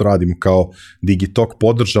onome što radimo kao Digitalk,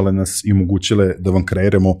 podržale nas i omogućile da vam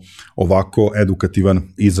kreiramo ovako edukativan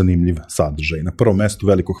i zanimljiv sadržaj. Na prvom mestu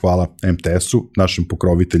veliko hvala MTS-u, našem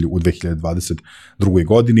pokrovitelju u 2022.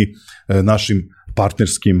 godini, našim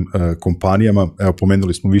partnerskim kompanijama, evo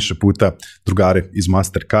pomenuli smo više puta drugare iz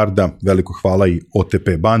Mastercarda, veliko hvala i OTP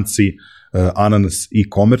banci, Ananas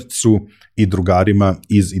e-commerce-u i drugarima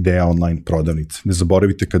iz Ideja online prodavnice. Ne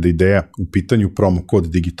zaboravite kada Ideja u pitanju, promo kod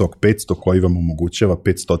Digitalk 500 koji vam omogućava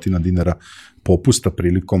 500 dinara popusta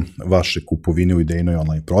prilikom vaše kupovine u Idejnoj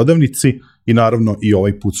online prodavnici i naravno i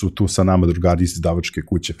ovaj put su tu sa nama drugari iz izdavačke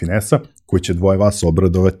kuće Finesa koji će dvoje vas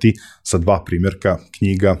obradovati sa 2 primjerka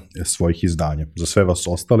knjiga svojih izdanja. Za sve vas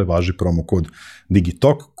ostale važi promo kod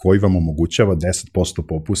Digitalk koji vam omogućava 10%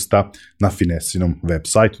 popusta na Finesinom web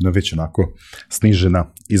sajtu na već onako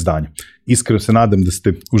snižena izdanja. Iskreno se nadam da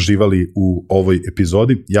ste uživali u ovoj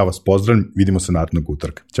epizodi. Ja vas pozdravljam, vidimo se narednog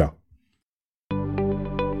utorka. Ćao.